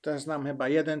teraz też znam chyba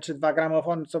 1 czy 2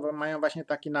 gramofony, co mają właśnie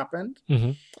taki napęd.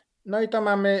 Mhm. No i to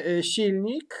mamy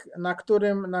silnik, na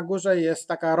którym na górze jest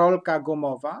taka rolka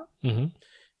gumowa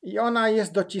i ona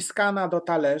jest dociskana do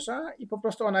talerza i po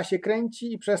prostu ona się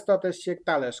kręci i przez to też się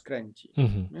talerz kręci.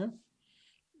 Nie?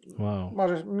 Wow.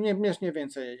 Możesz mniej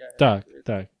więcej. Tak.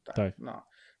 No.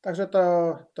 Także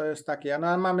to jest takie.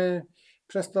 No, mamy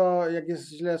przez to, jak jest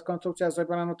źle konstrukcja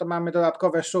zrobiona, no to mamy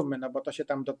dodatkowe szumy, no bo to się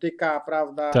tam dotyka,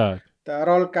 prawda? Tak. Ta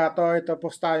rolka to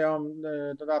powstają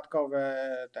dodatkowe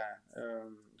te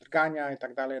drgania i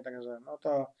tak dalej, także no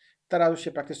to teraz już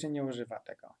się praktycznie nie używa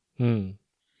tego.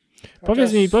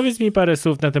 Chociaż... Powiedz mi parę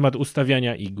słów na temat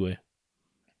ustawiania igły.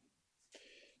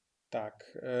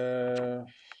 Tak.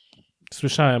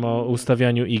 Słyszałem o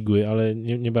ustawianiu igły, ale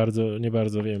nie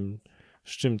bardzo wiem,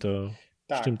 z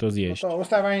czym to zjeść. No to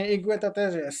ustawianie igły to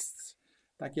też jest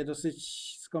takie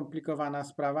dosyć skomplikowana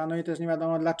sprawa, no i też nie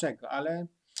wiadomo dlaczego, ale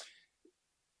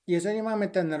jeżeli mamy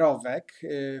ten rowek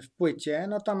w płycie,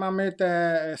 no to mamy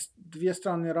te dwie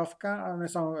strony rowka, one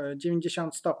są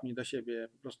 90 stopni do siebie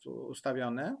po prostu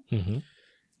ustawione.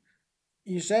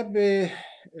 I żeby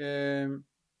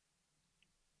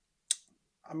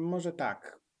a może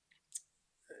tak,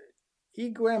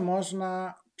 igłę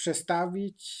można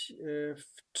przestawić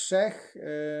w 3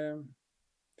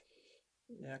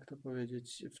 jak to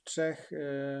powiedzieć, w 3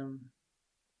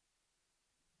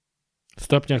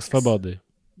 stopniach swobody.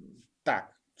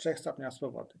 Tak, 3 stopniach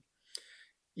swobody.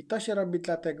 I to się robi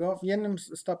dlatego, w jednym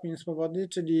stopniu swobody,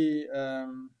 czyli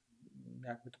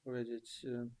jakby to powiedzieć,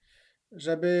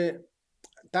 żeby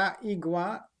ta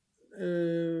igła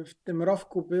w tym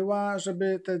rowku była,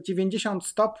 żeby te 90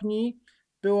 stopni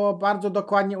było bardzo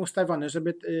dokładnie ustawione,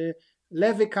 żeby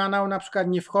lewy kanał na przykład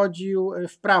nie wchodził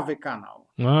w prawy kanał.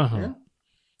 Nie?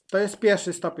 To jest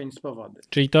pierwszy stopień swobody.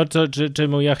 Czyli to,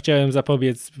 czemu ja chciałem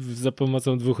zapobiec za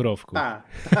pomocą 2 rowków.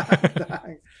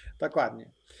 Tak,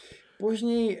 dokładnie.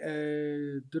 Później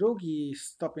drugi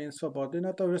stopień swobody,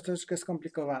 no to już jest troszeczkę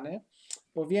skomplikowany,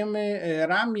 bo wiemy,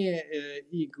 ramię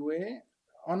igły,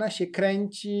 ona się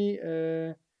kręci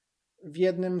w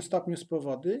jednym stopniu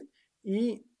swobody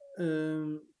i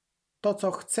to,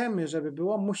 co chcemy, żeby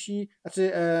było, musi,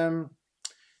 znaczy,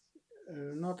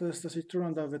 no to jest dosyć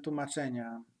trudne do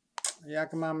wytłumaczenia.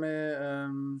 Jak mamy,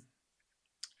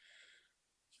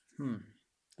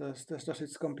 to jest też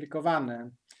dosyć skomplikowane,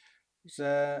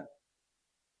 że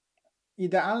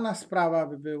idealna sprawa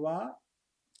by była,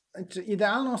 czy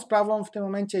idealną sprawą w tym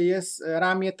momencie jest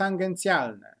ramię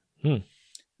tangencjalne,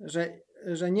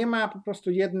 że nie ma po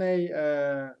prostu jednej,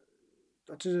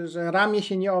 znaczy, że ramię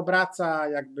się nie obraca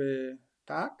jakby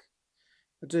tak,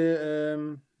 znaczy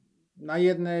na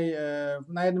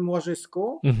jednym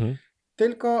łożysku,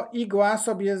 tylko igła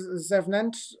sobie z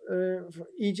zewnątrz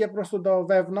idzie po prostu do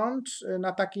wewnątrz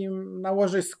na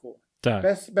łożysku, tak.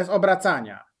 bez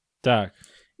obracania. Tak.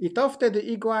 I to wtedy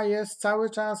igła jest cały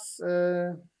czas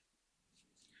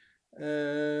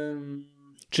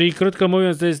czyli krótko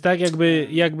mówiąc, to jest tak,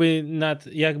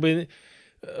 jakby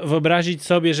wyobrazić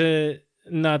sobie, że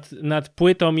nad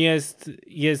płytą jest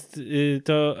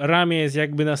to ramię jest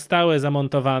jakby na stałe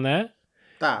zamontowane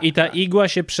i ta igła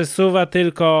się przesuwa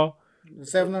tylko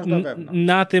z zewnątrz do wewnątrz.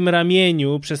 Na tym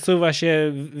ramieniu przesuwa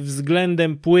się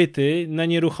względem płyty na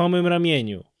nieruchomym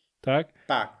ramieniu, tak?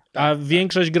 Tak. A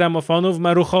większość gramofonów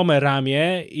ma ruchome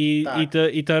ramię i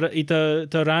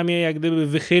to ramię jak gdyby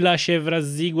wychyla się wraz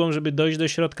z igłą, żeby dojść do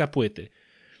środka płyty.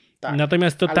 Tak,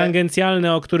 natomiast to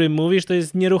tangencjalne, o którym mówisz, to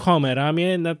jest nieruchome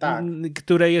ramię,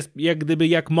 które jest jak gdyby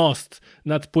jak most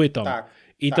nad płytą. Tak.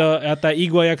 I a ta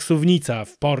igła jak suwnica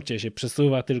w porcie się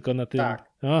przesuwa tylko na tym.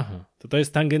 Tak. Aha, to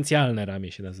jest tangencjalne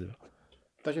ramię się nazywa.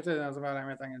 To się wtedy nazywa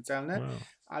ramię tangencjalne, Wow.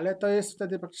 ale to jest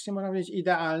wtedy praktycznie można powiedzieć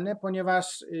idealne,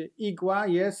 ponieważ igła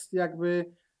jest jakby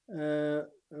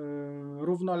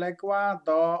równoległa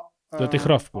do tych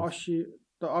rowków.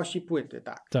 do osi płyty,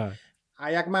 tak. Tak.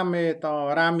 A jak mamy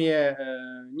to ramię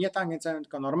nie tangencjalne,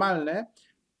 tylko normalne,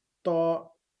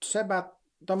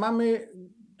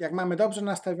 jak mamy dobrze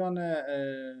nastawione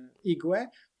igłę,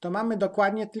 to mamy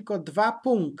dokładnie tylko 2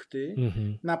 punkty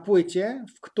na płycie,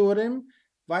 w którym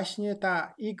właśnie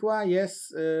ta igła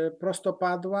jest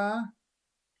prostopadła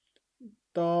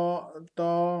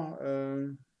do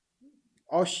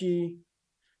osi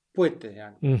płyty.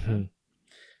 Jakby,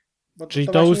 Czyli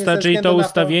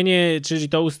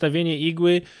to ustawienie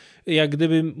igły jak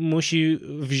gdyby musi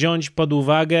wziąć pod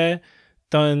uwagę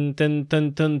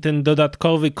ten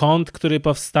dodatkowy kąt, który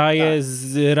powstaje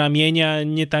z ramienia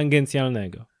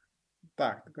nietangencjalnego.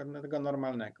 Tak, tego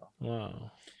normalnego. Wow.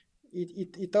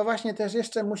 I to właśnie też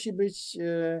jeszcze musi być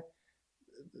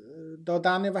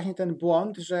dodany właśnie ten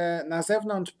błąd, że na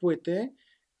zewnątrz płyty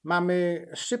mamy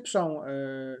szybszą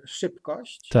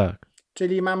szybkość, tak.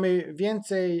 czyli mamy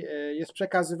więcej jest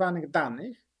przekazywanych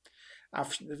danych,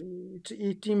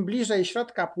 i im bliżej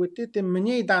środka płyty, tym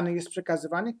mniej danych jest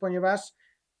przekazywanych, ponieważ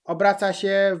obraca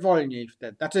się wolniej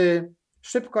wtedy. Znaczy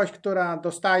szybkość, która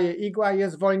dostaje igła,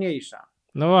 jest wolniejsza.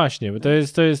 No właśnie, bo to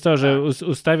jest to, że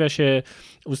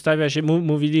ustawia się,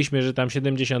 mówiliśmy, że tam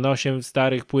 78 w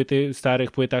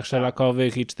starych płytach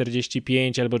szelakowych i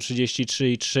 45 albo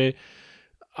 33,3,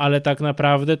 ale tak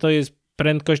naprawdę to jest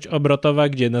prędkość obrotowa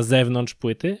gdzie? Na zewnątrz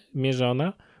płyty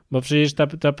mierzona? Bo przecież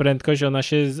ta prędkość,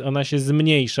 ona się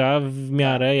zmniejsza w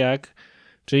miarę jak...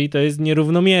 Czyli to jest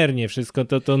nierównomiernie wszystko.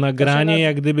 To nagranie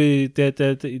jak gdyby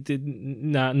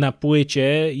na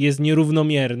płycie jest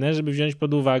nierównomierne, żeby wziąć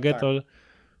pod uwagę to...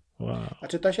 Wow.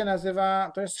 Znaczy to się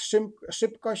nazywa, to jest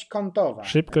szybkość kątowa.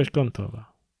 Szybkość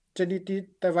kątowa. Czyli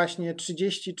te właśnie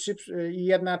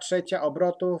 33,1/3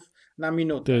 obrotów na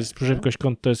minutę. To jest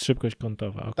szybkość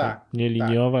kątowa. Okay. Tak, nie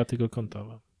liniowa, tylko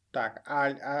kątowa. Tak,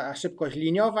 a szybkość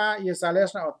liniowa jest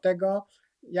zależna od tego,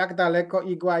 jak daleko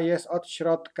igła jest od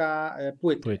środka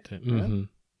płyty.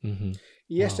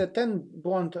 I jeszcze ten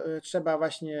błąd trzeba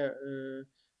właśnie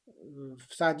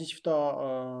wsadzić w to,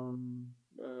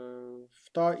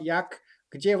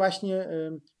 gdzie właśnie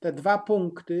te 2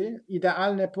 punkty,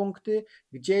 idealne punkty,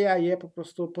 gdzie ja je po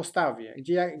prostu postawię,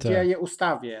 gdzie ja je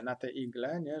ustawię na tej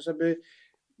igle, nie? Żeby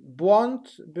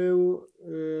błąd był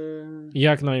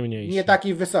jak najmniejszy. Nie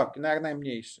taki wysoki, no jak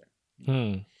najmniejszy.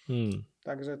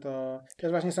 Także to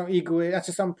też właśnie są igły,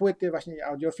 znaczy są płyty właśnie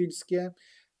audiofilskie,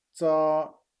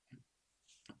 co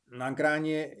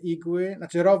nagranie igły,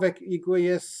 znaczy rowek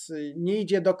igły nie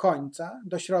idzie do końca,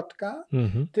 do środka,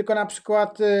 tylko na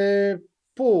przykład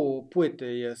pół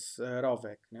płyty jest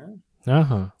rowek, nie?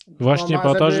 Aha, właśnie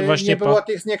po to, że właśnie nie było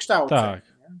tych zniekształceń.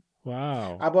 Tak. Nie?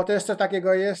 Wow. Albo też coś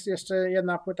takiego jest, jeszcze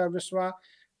jedna płyta wyszła,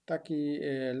 taki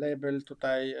label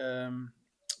tutaj,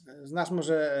 znasz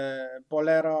może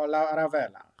Bolero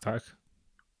Ravela. Tak.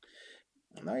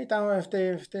 No i tam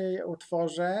w tej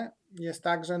utworze jest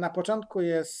tak, że na początku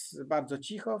jest bardzo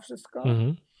cicho wszystko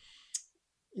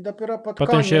i dopiero potem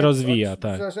koniec się rozwija,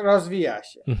 rozwija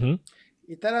się.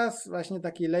 I teraz właśnie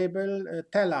taki label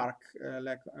Telarc,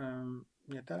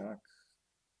 nie Telarc?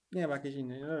 Nie wiem, jakiś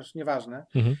inny, już nieważne.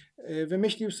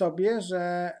 Wymyślił sobie,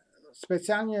 że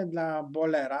specjalnie dla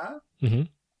Bolera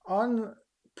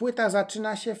płyta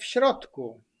zaczyna się w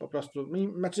środku po prostu,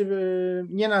 znaczy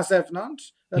nie na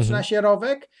zewnątrz, zaczyna się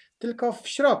rowek, tylko w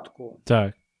środku.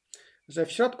 Tak. Że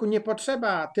w środku nie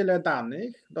potrzeba tyle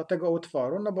danych do tego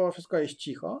utworu, no bo wszystko jest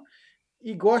cicho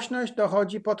i głośność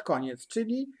dochodzi pod koniec,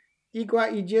 czyli igła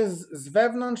idzie z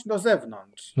wewnątrz do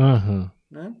zewnątrz.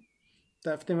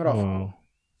 W tym rowku.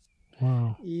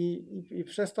 Wow. I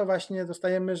przez to właśnie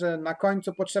dostajemy, że na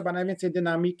końcu potrzeba najwięcej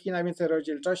dynamiki, najwięcej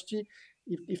rozdzielczości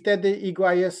i wtedy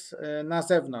igła jest na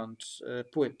zewnątrz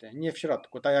płyty, nie w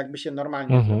środku, tak jakby się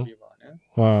normalnie zrobiło.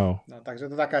 Nie? Wow. No, także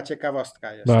to taka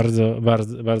ciekawostka jest. Bardzo,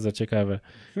 bardzo, bardzo ciekawe.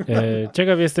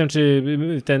 Ciekaw jestem, czy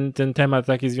ten temat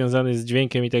taki związany z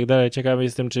dźwiękiem i tak dalej, ciekaw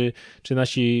jestem, czy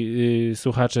nasi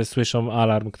słuchacze słyszą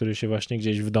alarm, który się właśnie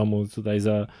gdzieś w domu tutaj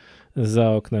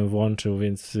za oknem włączył,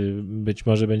 więc być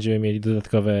może będziemy mieli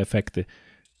dodatkowe efekty.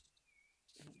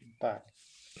 Tak.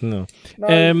 No.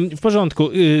 W porządku.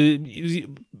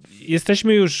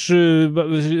 Jesteśmy już,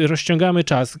 rozciągamy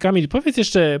czas. Kamil, powiedz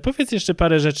jeszcze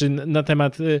parę rzeczy na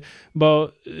temat,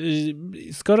 bo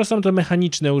skoro są to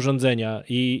mechaniczne urządzenia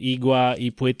i igła,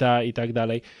 i płyta i tak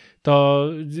dalej, to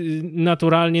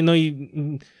naturalnie, no i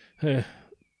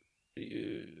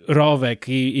rowek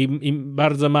i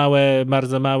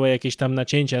bardzo małe jakieś tam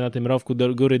nacięcia na tym rowku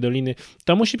do góry doliny,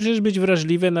 to musi przecież być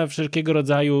wrażliwe na wszelkiego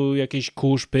rodzaju jakieś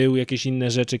kurz, pył, jakieś inne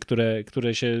rzeczy,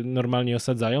 które się normalnie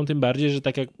osadzają, tym bardziej, że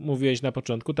tak jak mówiłeś na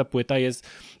początku, ta płyta jest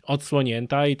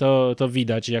odsłonięta i to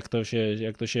widać, jak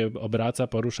to się obraca,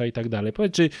 porusza i tak dalej.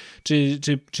 Powiedz,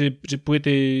 czy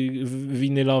płyty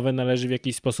winylowe należy w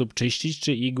jakiś sposób czyścić,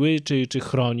 czy igły, czy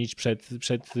chronić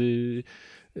przed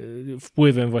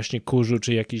wpływem właśnie kurzu,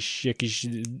 czy jakichś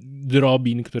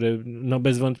drobin, które no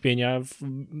bez wątpienia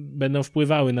będą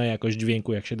wpływały na jakość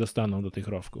dźwięku, jak się dostaną do tych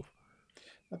rowków.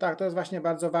 No tak, to jest właśnie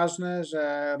bardzo ważne,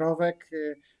 że rowek,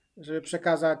 żeby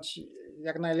przekazać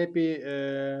jak najlepiej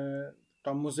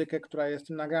tą muzykę, która jest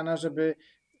tym nagrana, żeby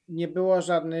nie było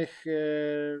żadnych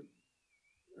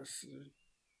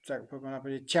jak można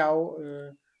powiedzieć, ciał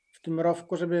w tym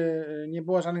rowku, żeby nie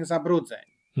było żadnych zabrudzeń.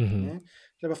 Nie?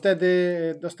 Bo wtedy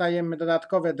dostajemy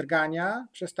dodatkowe drgania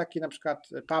przez taki na przykład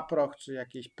paproch, czy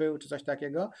jakiś pył, czy coś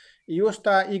takiego i już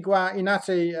ta igła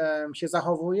inaczej się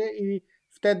zachowuje i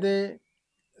wtedy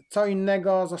co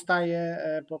innego zostaje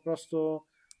po prostu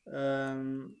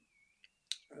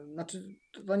znaczy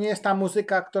to nie jest ta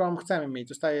muzyka, którą chcemy mieć.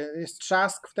 Jest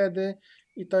trzask wtedy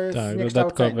i to jest tak,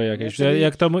 dodatkowe jakieś. Czyli...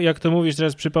 Jak to mówisz,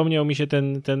 teraz przypomniał mi się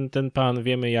ten pan,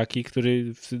 wiemy jaki,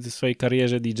 który w swojej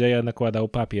karierze DJ-a nakładał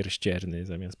papier ścierny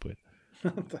zamiast płyt.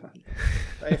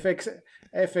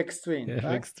 FX Twin,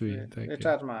 FX Twin, tak.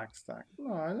 Richard Marx, tak.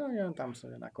 No i on tam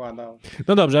sobie nakładał.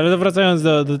 No dobrze, ale wracając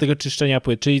do tego czyszczenia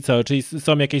płyt, czyli co? Czyli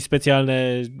są jakieś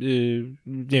specjalne,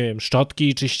 nie wiem,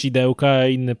 szczotki, czyścidełka,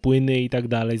 inne płyny i tak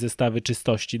dalej, zestawy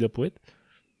czystości do płyt?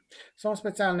 Są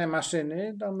specjalne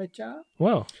maszyny do mycia.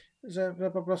 Wow. Że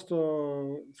po prostu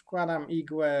wkładam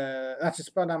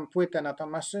składam płytę na tą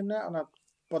maszynę, ona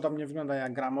podobnie wygląda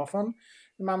jak gramofon.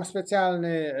 Mam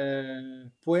specjalny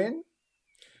płyn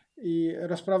i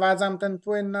rozprowadzam ten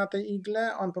płyn na tej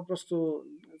igle, on po prostu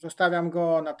zostawiam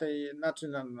go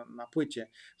na płycie.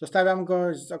 Zostawiam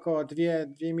go z około 2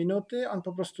 minuty, on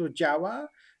po prostu działa,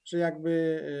 że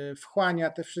jakby wchłania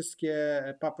te wszystkie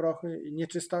paprochy i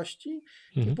nieczystości.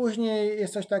 I później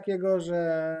jest coś takiego,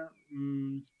 że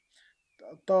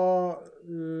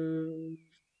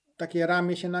takie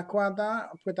ramię się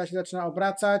nakłada, płyta się zaczyna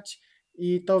obracać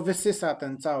i to wysysa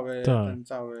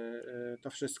to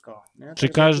wszystko. Nie?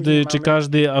 Czy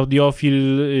każdy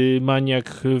audiofil,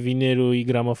 maniak winylu i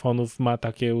gramofonów ma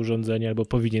takie urządzenie albo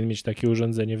powinien mieć takie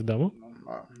urządzenie w domu?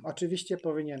 No, oczywiście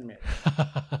powinien mieć.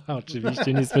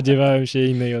 Oczywiście, nie spodziewałem się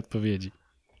innej odpowiedzi.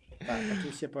 Tak,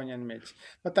 oczywiście powinien mieć.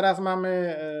 No teraz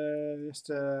mamy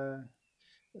jeszcze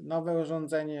nowe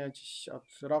urządzenie gdzieś od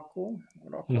roku,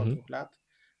 od 2 lat.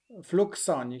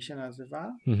 Fluxonic się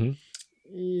nazywa.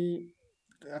 I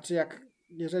znaczy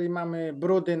jeżeli mamy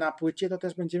brudy na płycie, to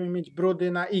też będziemy mieć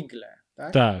brudy na igle.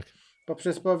 Tak. Tak.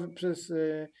 Poprzez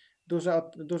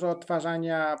dużo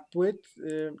odtwarzania płyt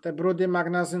te brudy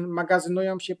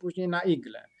magazynują się później na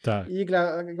igle. Tak. I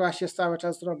igla się cały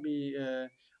czas robi,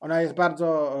 ona jest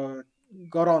bardzo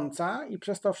gorąca i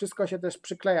przez to wszystko się też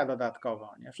przykleja dodatkowo,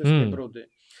 nie? Wszystkie brudy.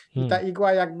 I ta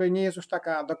igła jakby nie jest już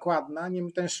taka dokładna,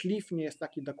 ten szlif nie jest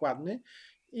taki dokładny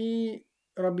i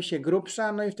robi się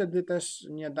grubsza, no i wtedy też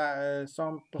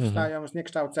powstają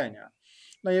zniekształcenia.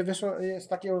 No i jest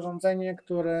takie urządzenie,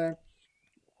 które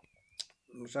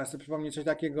muszę sobie przypomnieć coś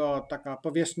takiego, taka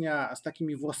powierzchnia z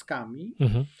takimi włoskami.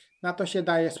 Na to się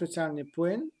daje specjalny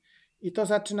płyn i to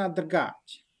zaczyna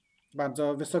drgać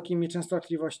bardzo wysokimi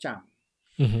częstotliwościami.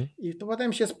 I to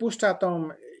potem się spuszcza tą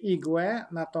igłę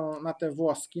na te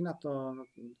włoski,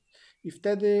 i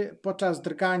wtedy podczas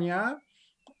drgania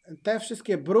te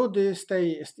wszystkie brudy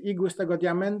z igły, z tego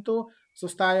diamentu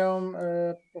zostają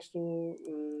po prostu,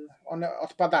 one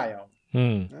odpadają.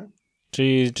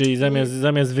 Czyli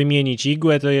zamiast wymienić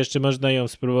igłę, to jeszcze można ją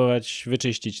spróbować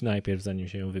wyczyścić najpierw, zanim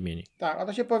się ją wymieni. Tak, a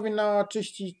to się powinno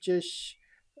czyścić gdzieś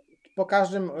po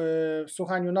każdym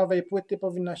słuchaniu nowej płyty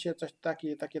powinno się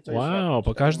takie coś zrobić.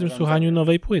 Po każdym słuchaniu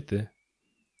nowej płyty?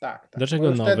 Tak.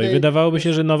 Dlaczego nowej? Wydawałoby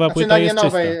się, że nowa płyta jest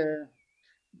czysta.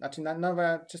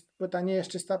 Nowa płyta nie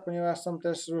jest czysta, ponieważ są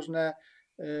też różne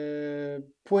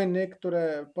płyny,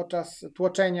 które podczas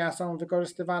tłoczenia są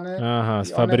wykorzystywane. Aha,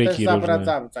 z fabryki one też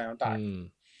zabradzają, tak.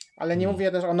 Ale nie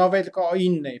mówię też o nowej, tylko o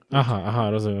innej płycie. Aha,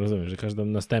 rozumiem, że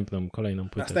każdą kolejną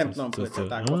płytę.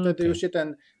 Tak, bo wtedy już się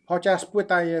chociaż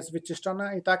płyta jest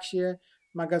wyczyszczona i tak się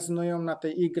magazynują na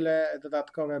tej igle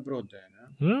dodatkowe brudy.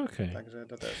 Nie? No, okej. Także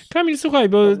to też. Kamil, słuchaj,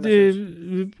 bo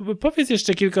powiedz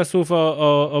jeszcze kilka słów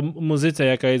o muzyce,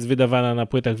 jaka jest wydawana na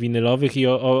płytach winylowych i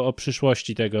o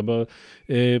przyszłości tego, bo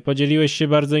podzieliłeś się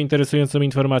bardzo interesującą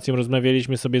informacją.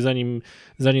 Rozmawialiśmy sobie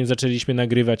zanim zaczęliśmy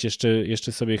nagrywać,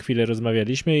 jeszcze sobie chwilę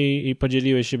rozmawialiśmy i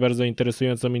podzieliłeś się bardzo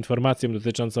interesującą informacją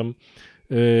dotyczącą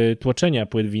tłoczenia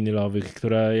płyt winylowych,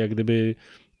 która jak gdyby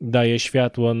daje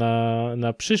światło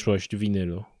na przyszłość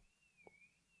winylu.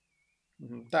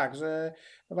 Tak, że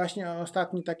właśnie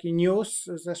ostatni taki news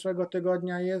z zeszłego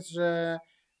tygodnia jest, że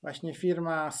właśnie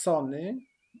firma Sony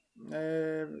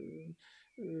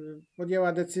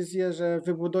podjęła decyzję, że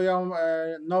wybudują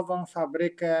nową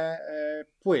fabrykę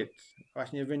płyt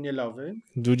właśnie winylowych.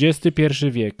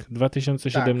 XXI wiek,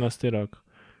 2017 rok.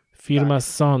 Firma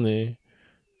Sony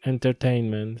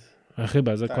Entertainment, a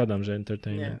chyba zakładam, że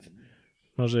Entertainment. Nie.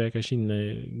 Może jakaś inna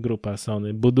grupa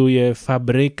Sony buduje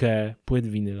fabrykę płyt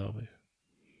winylowych.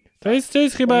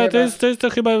 To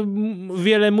chyba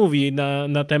wiele mówi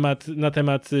na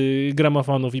temat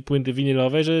gramofonów i płyty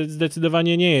winylowe, że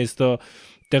zdecydowanie nie jest to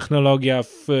technologia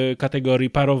w kategorii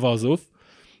parowozów,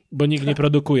 bo nikt nie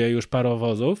produkuje już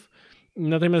parowozów.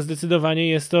 Natomiast zdecydowanie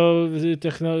jest to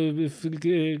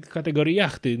w kategorii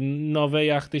jachty. Nowe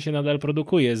jachty się nadal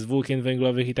produkuje z włókien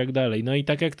węglowych i tak dalej. No i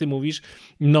tak jak ty mówisz,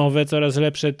 nowe, coraz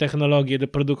lepsze technologie do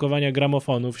produkowania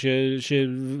gramofonów się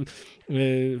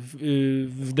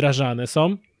wdrażane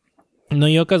są. No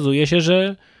i okazuje się,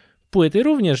 że płyty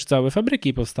również, całe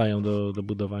fabryki powstają do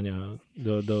budowania,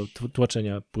 do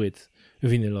tłoczenia płyt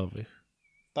winylowych.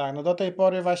 Tak, no do tej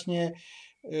pory właśnie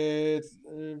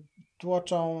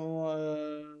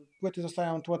płyty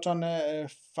zostają tłoczone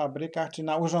w fabrykach czy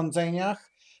na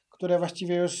urządzeniach, które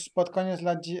właściwie już pod koniec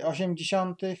lat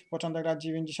 80., początek lat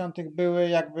 90. były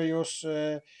jakby już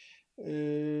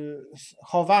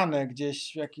chowane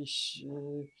gdzieś w jakichś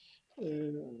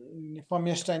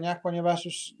pomieszczeniach, ponieważ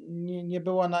już nie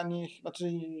było na nich,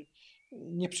 znaczy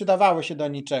nie przydawały się do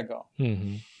niczego.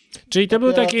 Mhm. Czyli to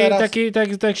był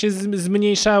tak się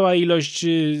zmniejszała ilość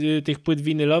tych płyt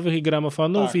winylowych i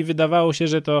gramofonów i wydawało się,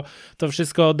 że to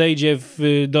wszystko odejdzie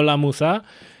do lamusa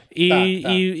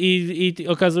i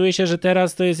okazuje się, że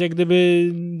teraz to jest jak gdyby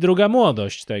druga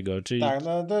młodość tego. Czyli... Tak,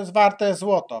 no to jest warte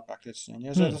złoto praktycznie,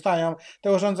 nie? Że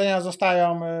te urządzenia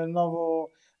zostają znowu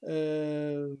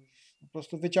po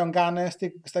prostu wyciągane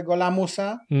z tego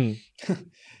lamusa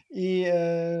i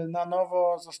na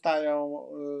nowo zostają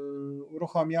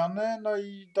uruchomione, no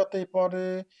i do tej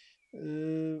pory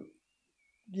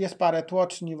jest parę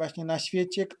tłoczni właśnie na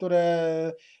świecie,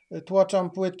 które tłoczą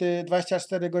płyty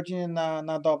 24 godziny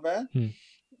na dobę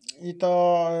i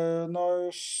to no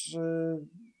już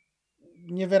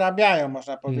nie wyrabiają,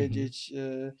 można powiedzieć,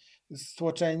 z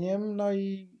tłoczeniem, no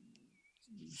i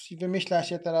wymyśla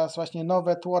się teraz właśnie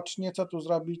nowe tłocznie, co tu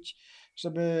zrobić,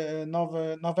 żeby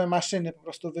nowe maszyny po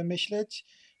prostu wymyśleć.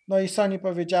 No i Sony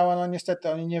powiedziała, no niestety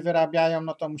oni nie wyrabiają,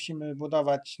 no to musimy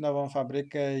budować nową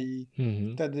fabrykę i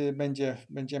wtedy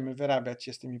będziemy wyrabiać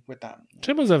się z tymi płytami.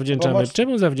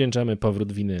 Czemu zawdzięczamy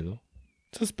powrót winylu?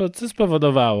 Co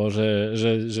spowodowało,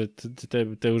 że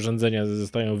te urządzenia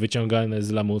zostają wyciągane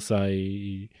z lamusa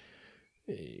i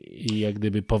jak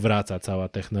gdyby powraca cała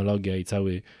technologia i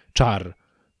cały czar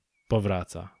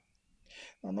powraca?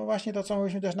 No właśnie to, co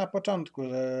mówiliśmy też na początku,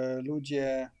 że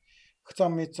ludzie chcą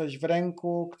mieć coś w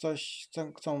ręku,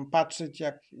 chcą patrzeć,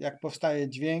 jak powstaje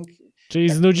dźwięk. Czyli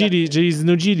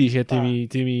znudzili się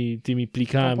tymi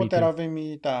plikami.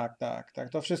 Komputerowymi, tak.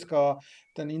 To wszystko,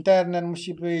 ten internet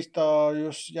musi być, to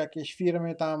już jakieś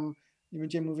firmy tam, nie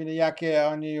będziemy mówili jakie,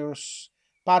 oni już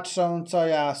patrzą, co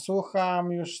ja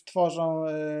słucham, już tworzą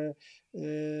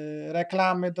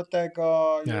reklamy do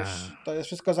tego, już to jest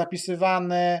wszystko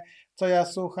zapisywane, co ja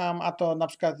słucham, a to na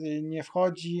przykład nie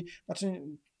wchodzi. Znaczy,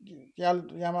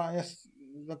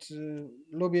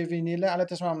 lubię winyle, ale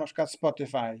też mam na przykład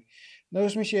Spotify. No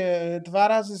już mi się 2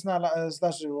 razy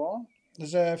zdarzyło,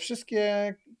 że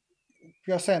wszystkie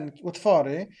piosenki,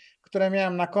 utwory, które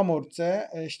miałem na komórce,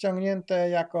 ściągnięte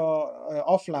jako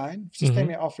offline, w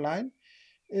systemie offline,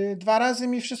 2 razy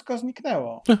mi wszystko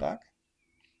zniknęło, tak?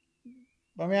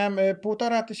 Bo miałem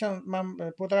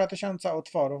 1500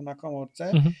 utworów na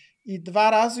komórce i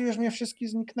 2 razy już mnie wszystkie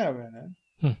zniknęły, nie?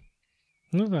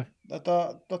 No tak.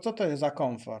 To co to jest za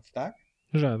komfort, tak?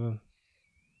 Żaden.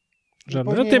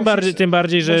 No tym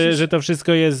bardziej, że to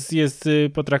wszystko jest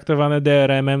potraktowane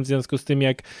DRM-em, w związku z tym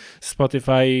jak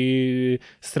Spotify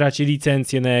straci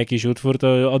licencję na jakiś utwór,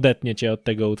 to odetnie cię od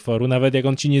tego utworu, nawet jak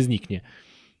on ci nie zniknie.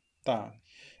 Tak.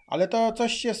 Ale to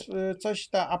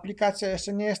ta aplikacja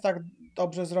jeszcze nie jest tak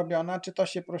dobrze zrobiona, czy to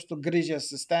się po prostu gryzie z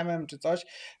systemem, czy coś.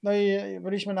 No i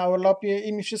byliśmy na urlopie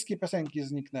i mi wszystkie piosenki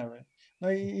zniknęły.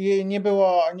 No i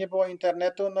nie było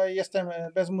internetu, no i jestem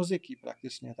bez muzyki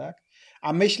praktycznie, tak?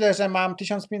 A myślę, że mam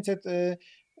 1500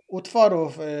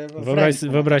 utworów w ręku, można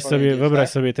powiedzieć, wyobraź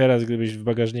tak? sobie teraz, gdybyś w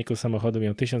bagażniku samochodu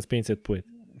miał 1500 płyt.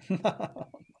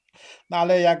 No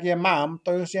ale jak je mam,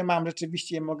 to już je mam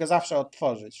rzeczywiście, je mogę zawsze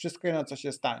odtworzyć. Wszystko jedno, co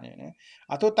się stanie, nie?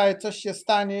 A tutaj coś się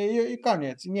stanie i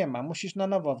koniec, i nie ma. Musisz na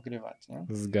nowo wgrywać, nie?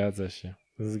 Zgadza się.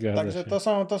 Także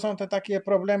to są te takie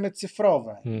problemy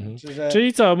cyfrowe. Mhm. Znaczy, że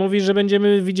Czyli co, mówisz, że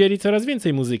będziemy widzieli coraz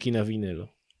więcej muzyki na winylu?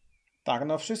 tak,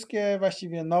 no wszystkie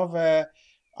właściwie nowe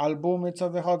albumy, co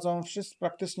wychodzą,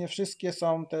 praktycznie wszystkie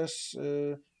są też,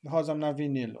 wychodzą na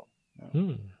winylu.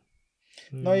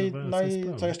 No i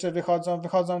co jeszcze wychodzą?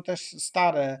 Wychodzą też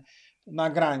stare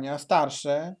nagrania,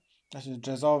 starsze, właśnie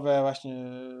jazzowe, właśnie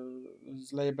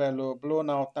z labelu Blue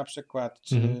Note na przykład,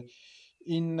 czy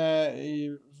inne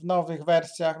w nowych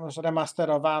wersjach, już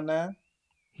remasterowane.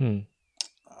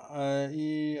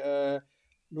 I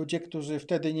ludzie, którzy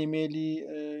wtedy nie mieli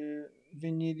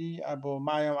winili, albo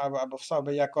mają, albo w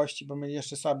słabej jakości, bo mieli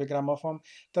jeszcze słaby gramofon,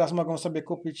 teraz mogą sobie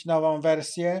kupić nową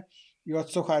wersję i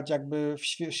odsłuchać jakby w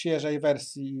świeżej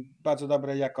wersji, bardzo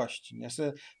dobrej jakości. Nie?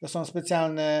 To są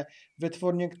specjalne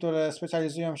wytwórnie, które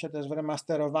specjalizują się też w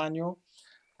remasterowaniu,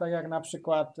 tak jak na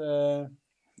przykład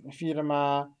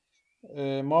firma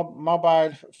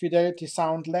Mobile Fidelity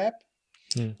Sound Lab.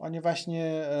 Oni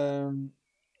właśnie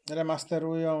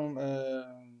remasterują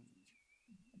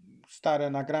stare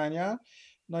nagrania.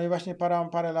 No i właśnie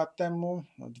parę lat temu,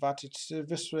 2 czy 3,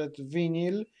 wyszedł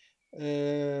winyl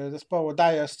zespołu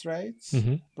Dire Straits,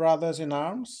 Brothers in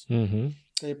Arms,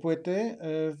 tej płyty,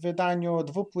 w wydaniu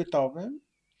dwupłytowym.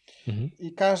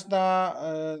 I każda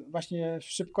właśnie w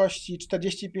szybkości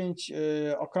 45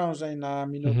 okrążeń na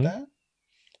minutę,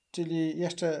 czyli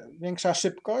jeszcze większa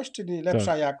szybkość, czyli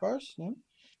lepsza jakość. Nie?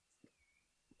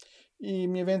 I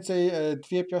mniej więcej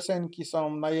 2 piosenki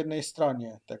są na jednej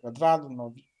stronie tego, 2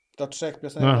 do 3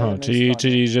 piosenek na jednej stronie.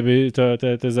 Czyli żeby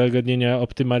te zagadnienia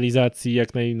optymalizacji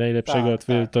jak najlepszego,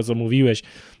 tak. to co mówiłeś,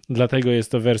 dlatego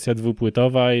jest to wersja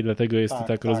dwupłytowa i dlatego jest to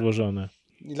tak rozłożone.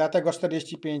 I dlatego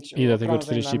 45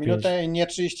 okrążeń na minutę i nie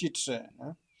 33.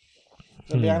 Nie?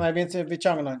 Żeby jak najwięcej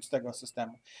wyciągnąć z tego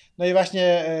systemu. No i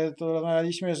właśnie tu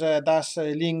rozmawialiśmy, że dasz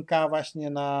linka właśnie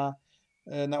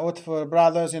na utwór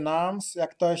Brothers in Arms,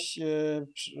 jak ktoś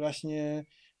właśnie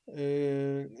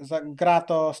gra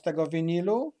to z tego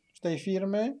winylu, z tej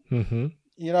firmy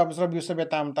i zrobił sobie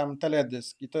tam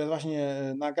teledysk i to jest właśnie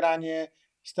nagranie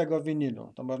z tego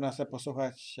winylu. To można sobie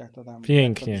posłuchać, jak to tam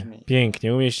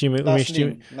Pięknie.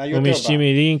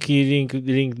 Umieścimy link i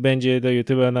link będzie do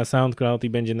YouTube'a na SoundCloud i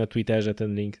będzie na Twitterze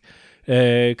ten link.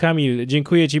 Kamil,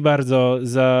 dziękuję Ci bardzo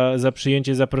za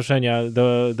przyjęcie zaproszenia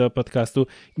do podcastu.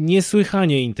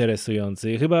 Niesłychanie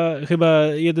interesujący. Chyba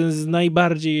jeden z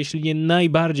najbardziej, jeśli nie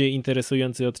najbardziej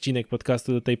interesujący odcinek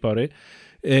podcastu do tej pory.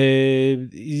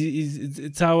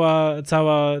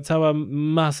 Cała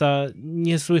masa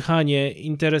niesłychanie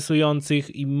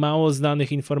interesujących i mało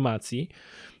znanych informacji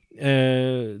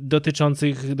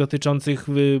dotyczących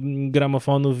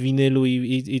gramofonów, winylu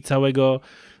i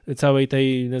całej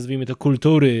tej, nazwijmy to,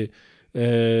 kultury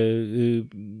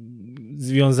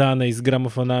związanej z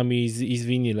gramofonami i z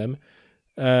winylem.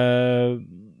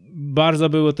 Bardzo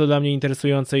było to dla mnie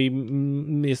interesujące i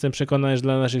jestem przekonany, że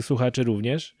dla naszych słuchaczy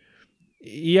również.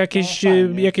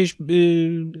 Jakieś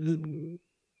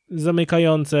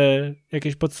zamykające,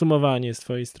 jakieś podsumowanie z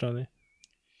Twojej strony?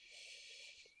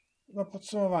 No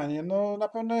podsumowanie. No na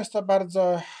pewno jest to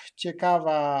bardzo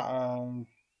ciekawa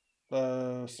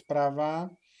sprawa,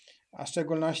 a w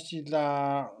szczególności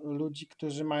dla ludzi,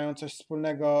 którzy mają coś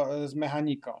wspólnego z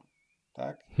mechaniką.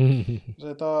 Tak?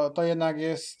 Że to jednak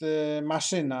jest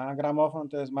maszyna, gramofon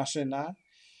to jest maszyna.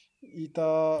 I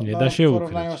to nie da się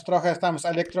porównają trochę tam z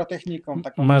elektrotechniką.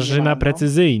 Taką maszyna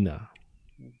precyzyjna.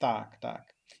 Tak.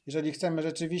 Jeżeli chcemy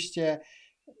rzeczywiście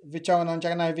wyciągnąć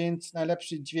jak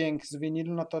najlepszy dźwięk z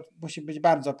winylu, no to musi być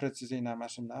bardzo precyzyjna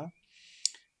maszyna.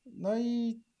 No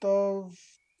i to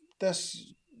też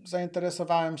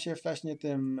zainteresowałem się właśnie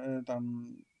tym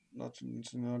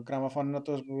gramofonem, no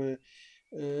to już były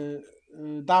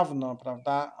dawno,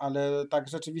 prawda, ale tak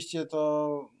rzeczywiście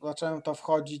to zacząłem to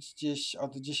wchodzić gdzieś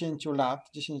od 10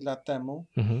 lat temu.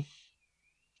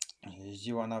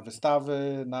 Jeździło na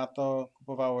wystawy, na to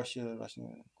kupowało się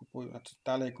właśnie,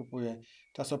 dalej kupuję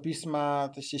czasopisma,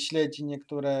 też się śledzi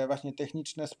niektóre właśnie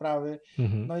techniczne sprawy.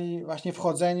 No i właśnie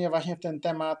wchodzenie właśnie w ten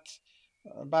temat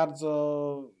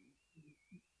bardzo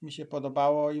mi się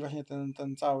podobało i właśnie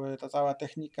ta cała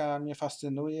technika mnie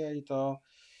fascynuje i to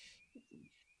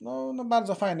no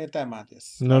bardzo fajny temat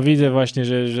jest. No Warto widzę sobie właśnie,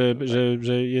 tutaj.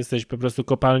 że jesteś po prostu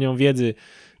kopalnią wiedzy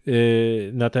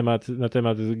na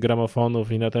temat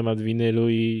gramofonów i na temat winylu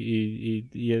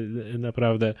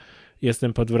naprawdę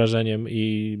jestem pod wrażeniem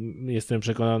i jestem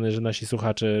przekonany, że nasi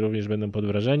słuchacze również będą pod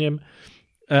wrażeniem.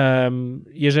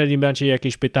 Jeżeli macie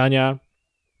jakieś pytania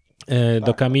do Tak,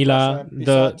 to Kamila, proszę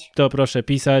pisać. to proszę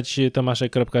pisać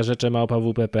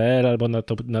tomaszek.rzecze@wp.pl albo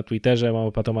na Twitterze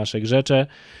 @tomaszekrzecze,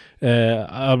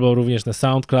 albo również na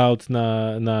SoundCloud,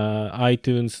 na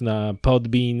iTunes, na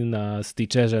Podbean, na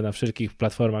Stitcherze, na wszelkich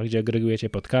platformach, gdzie agregujecie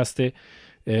podcasty.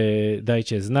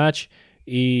 Dajcie znać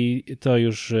i to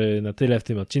już na tyle w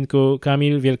tym odcinku.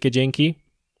 Kamil, wielkie dzięki.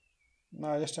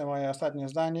 No jeszcze moje ostatnie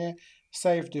zdanie.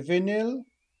 Save the vinyl.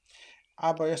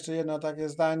 Albo jeszcze jedno takie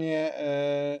zdanie.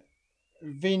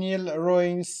 Vinyl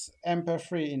ruins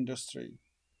MP3 industry.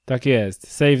 Tak jest.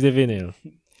 Save the vinyl.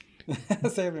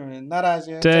 Save the vinyl. Na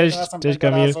razie. Cześć, Do następnego cześć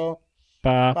Kamil. razu.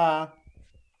 Pa. Pa.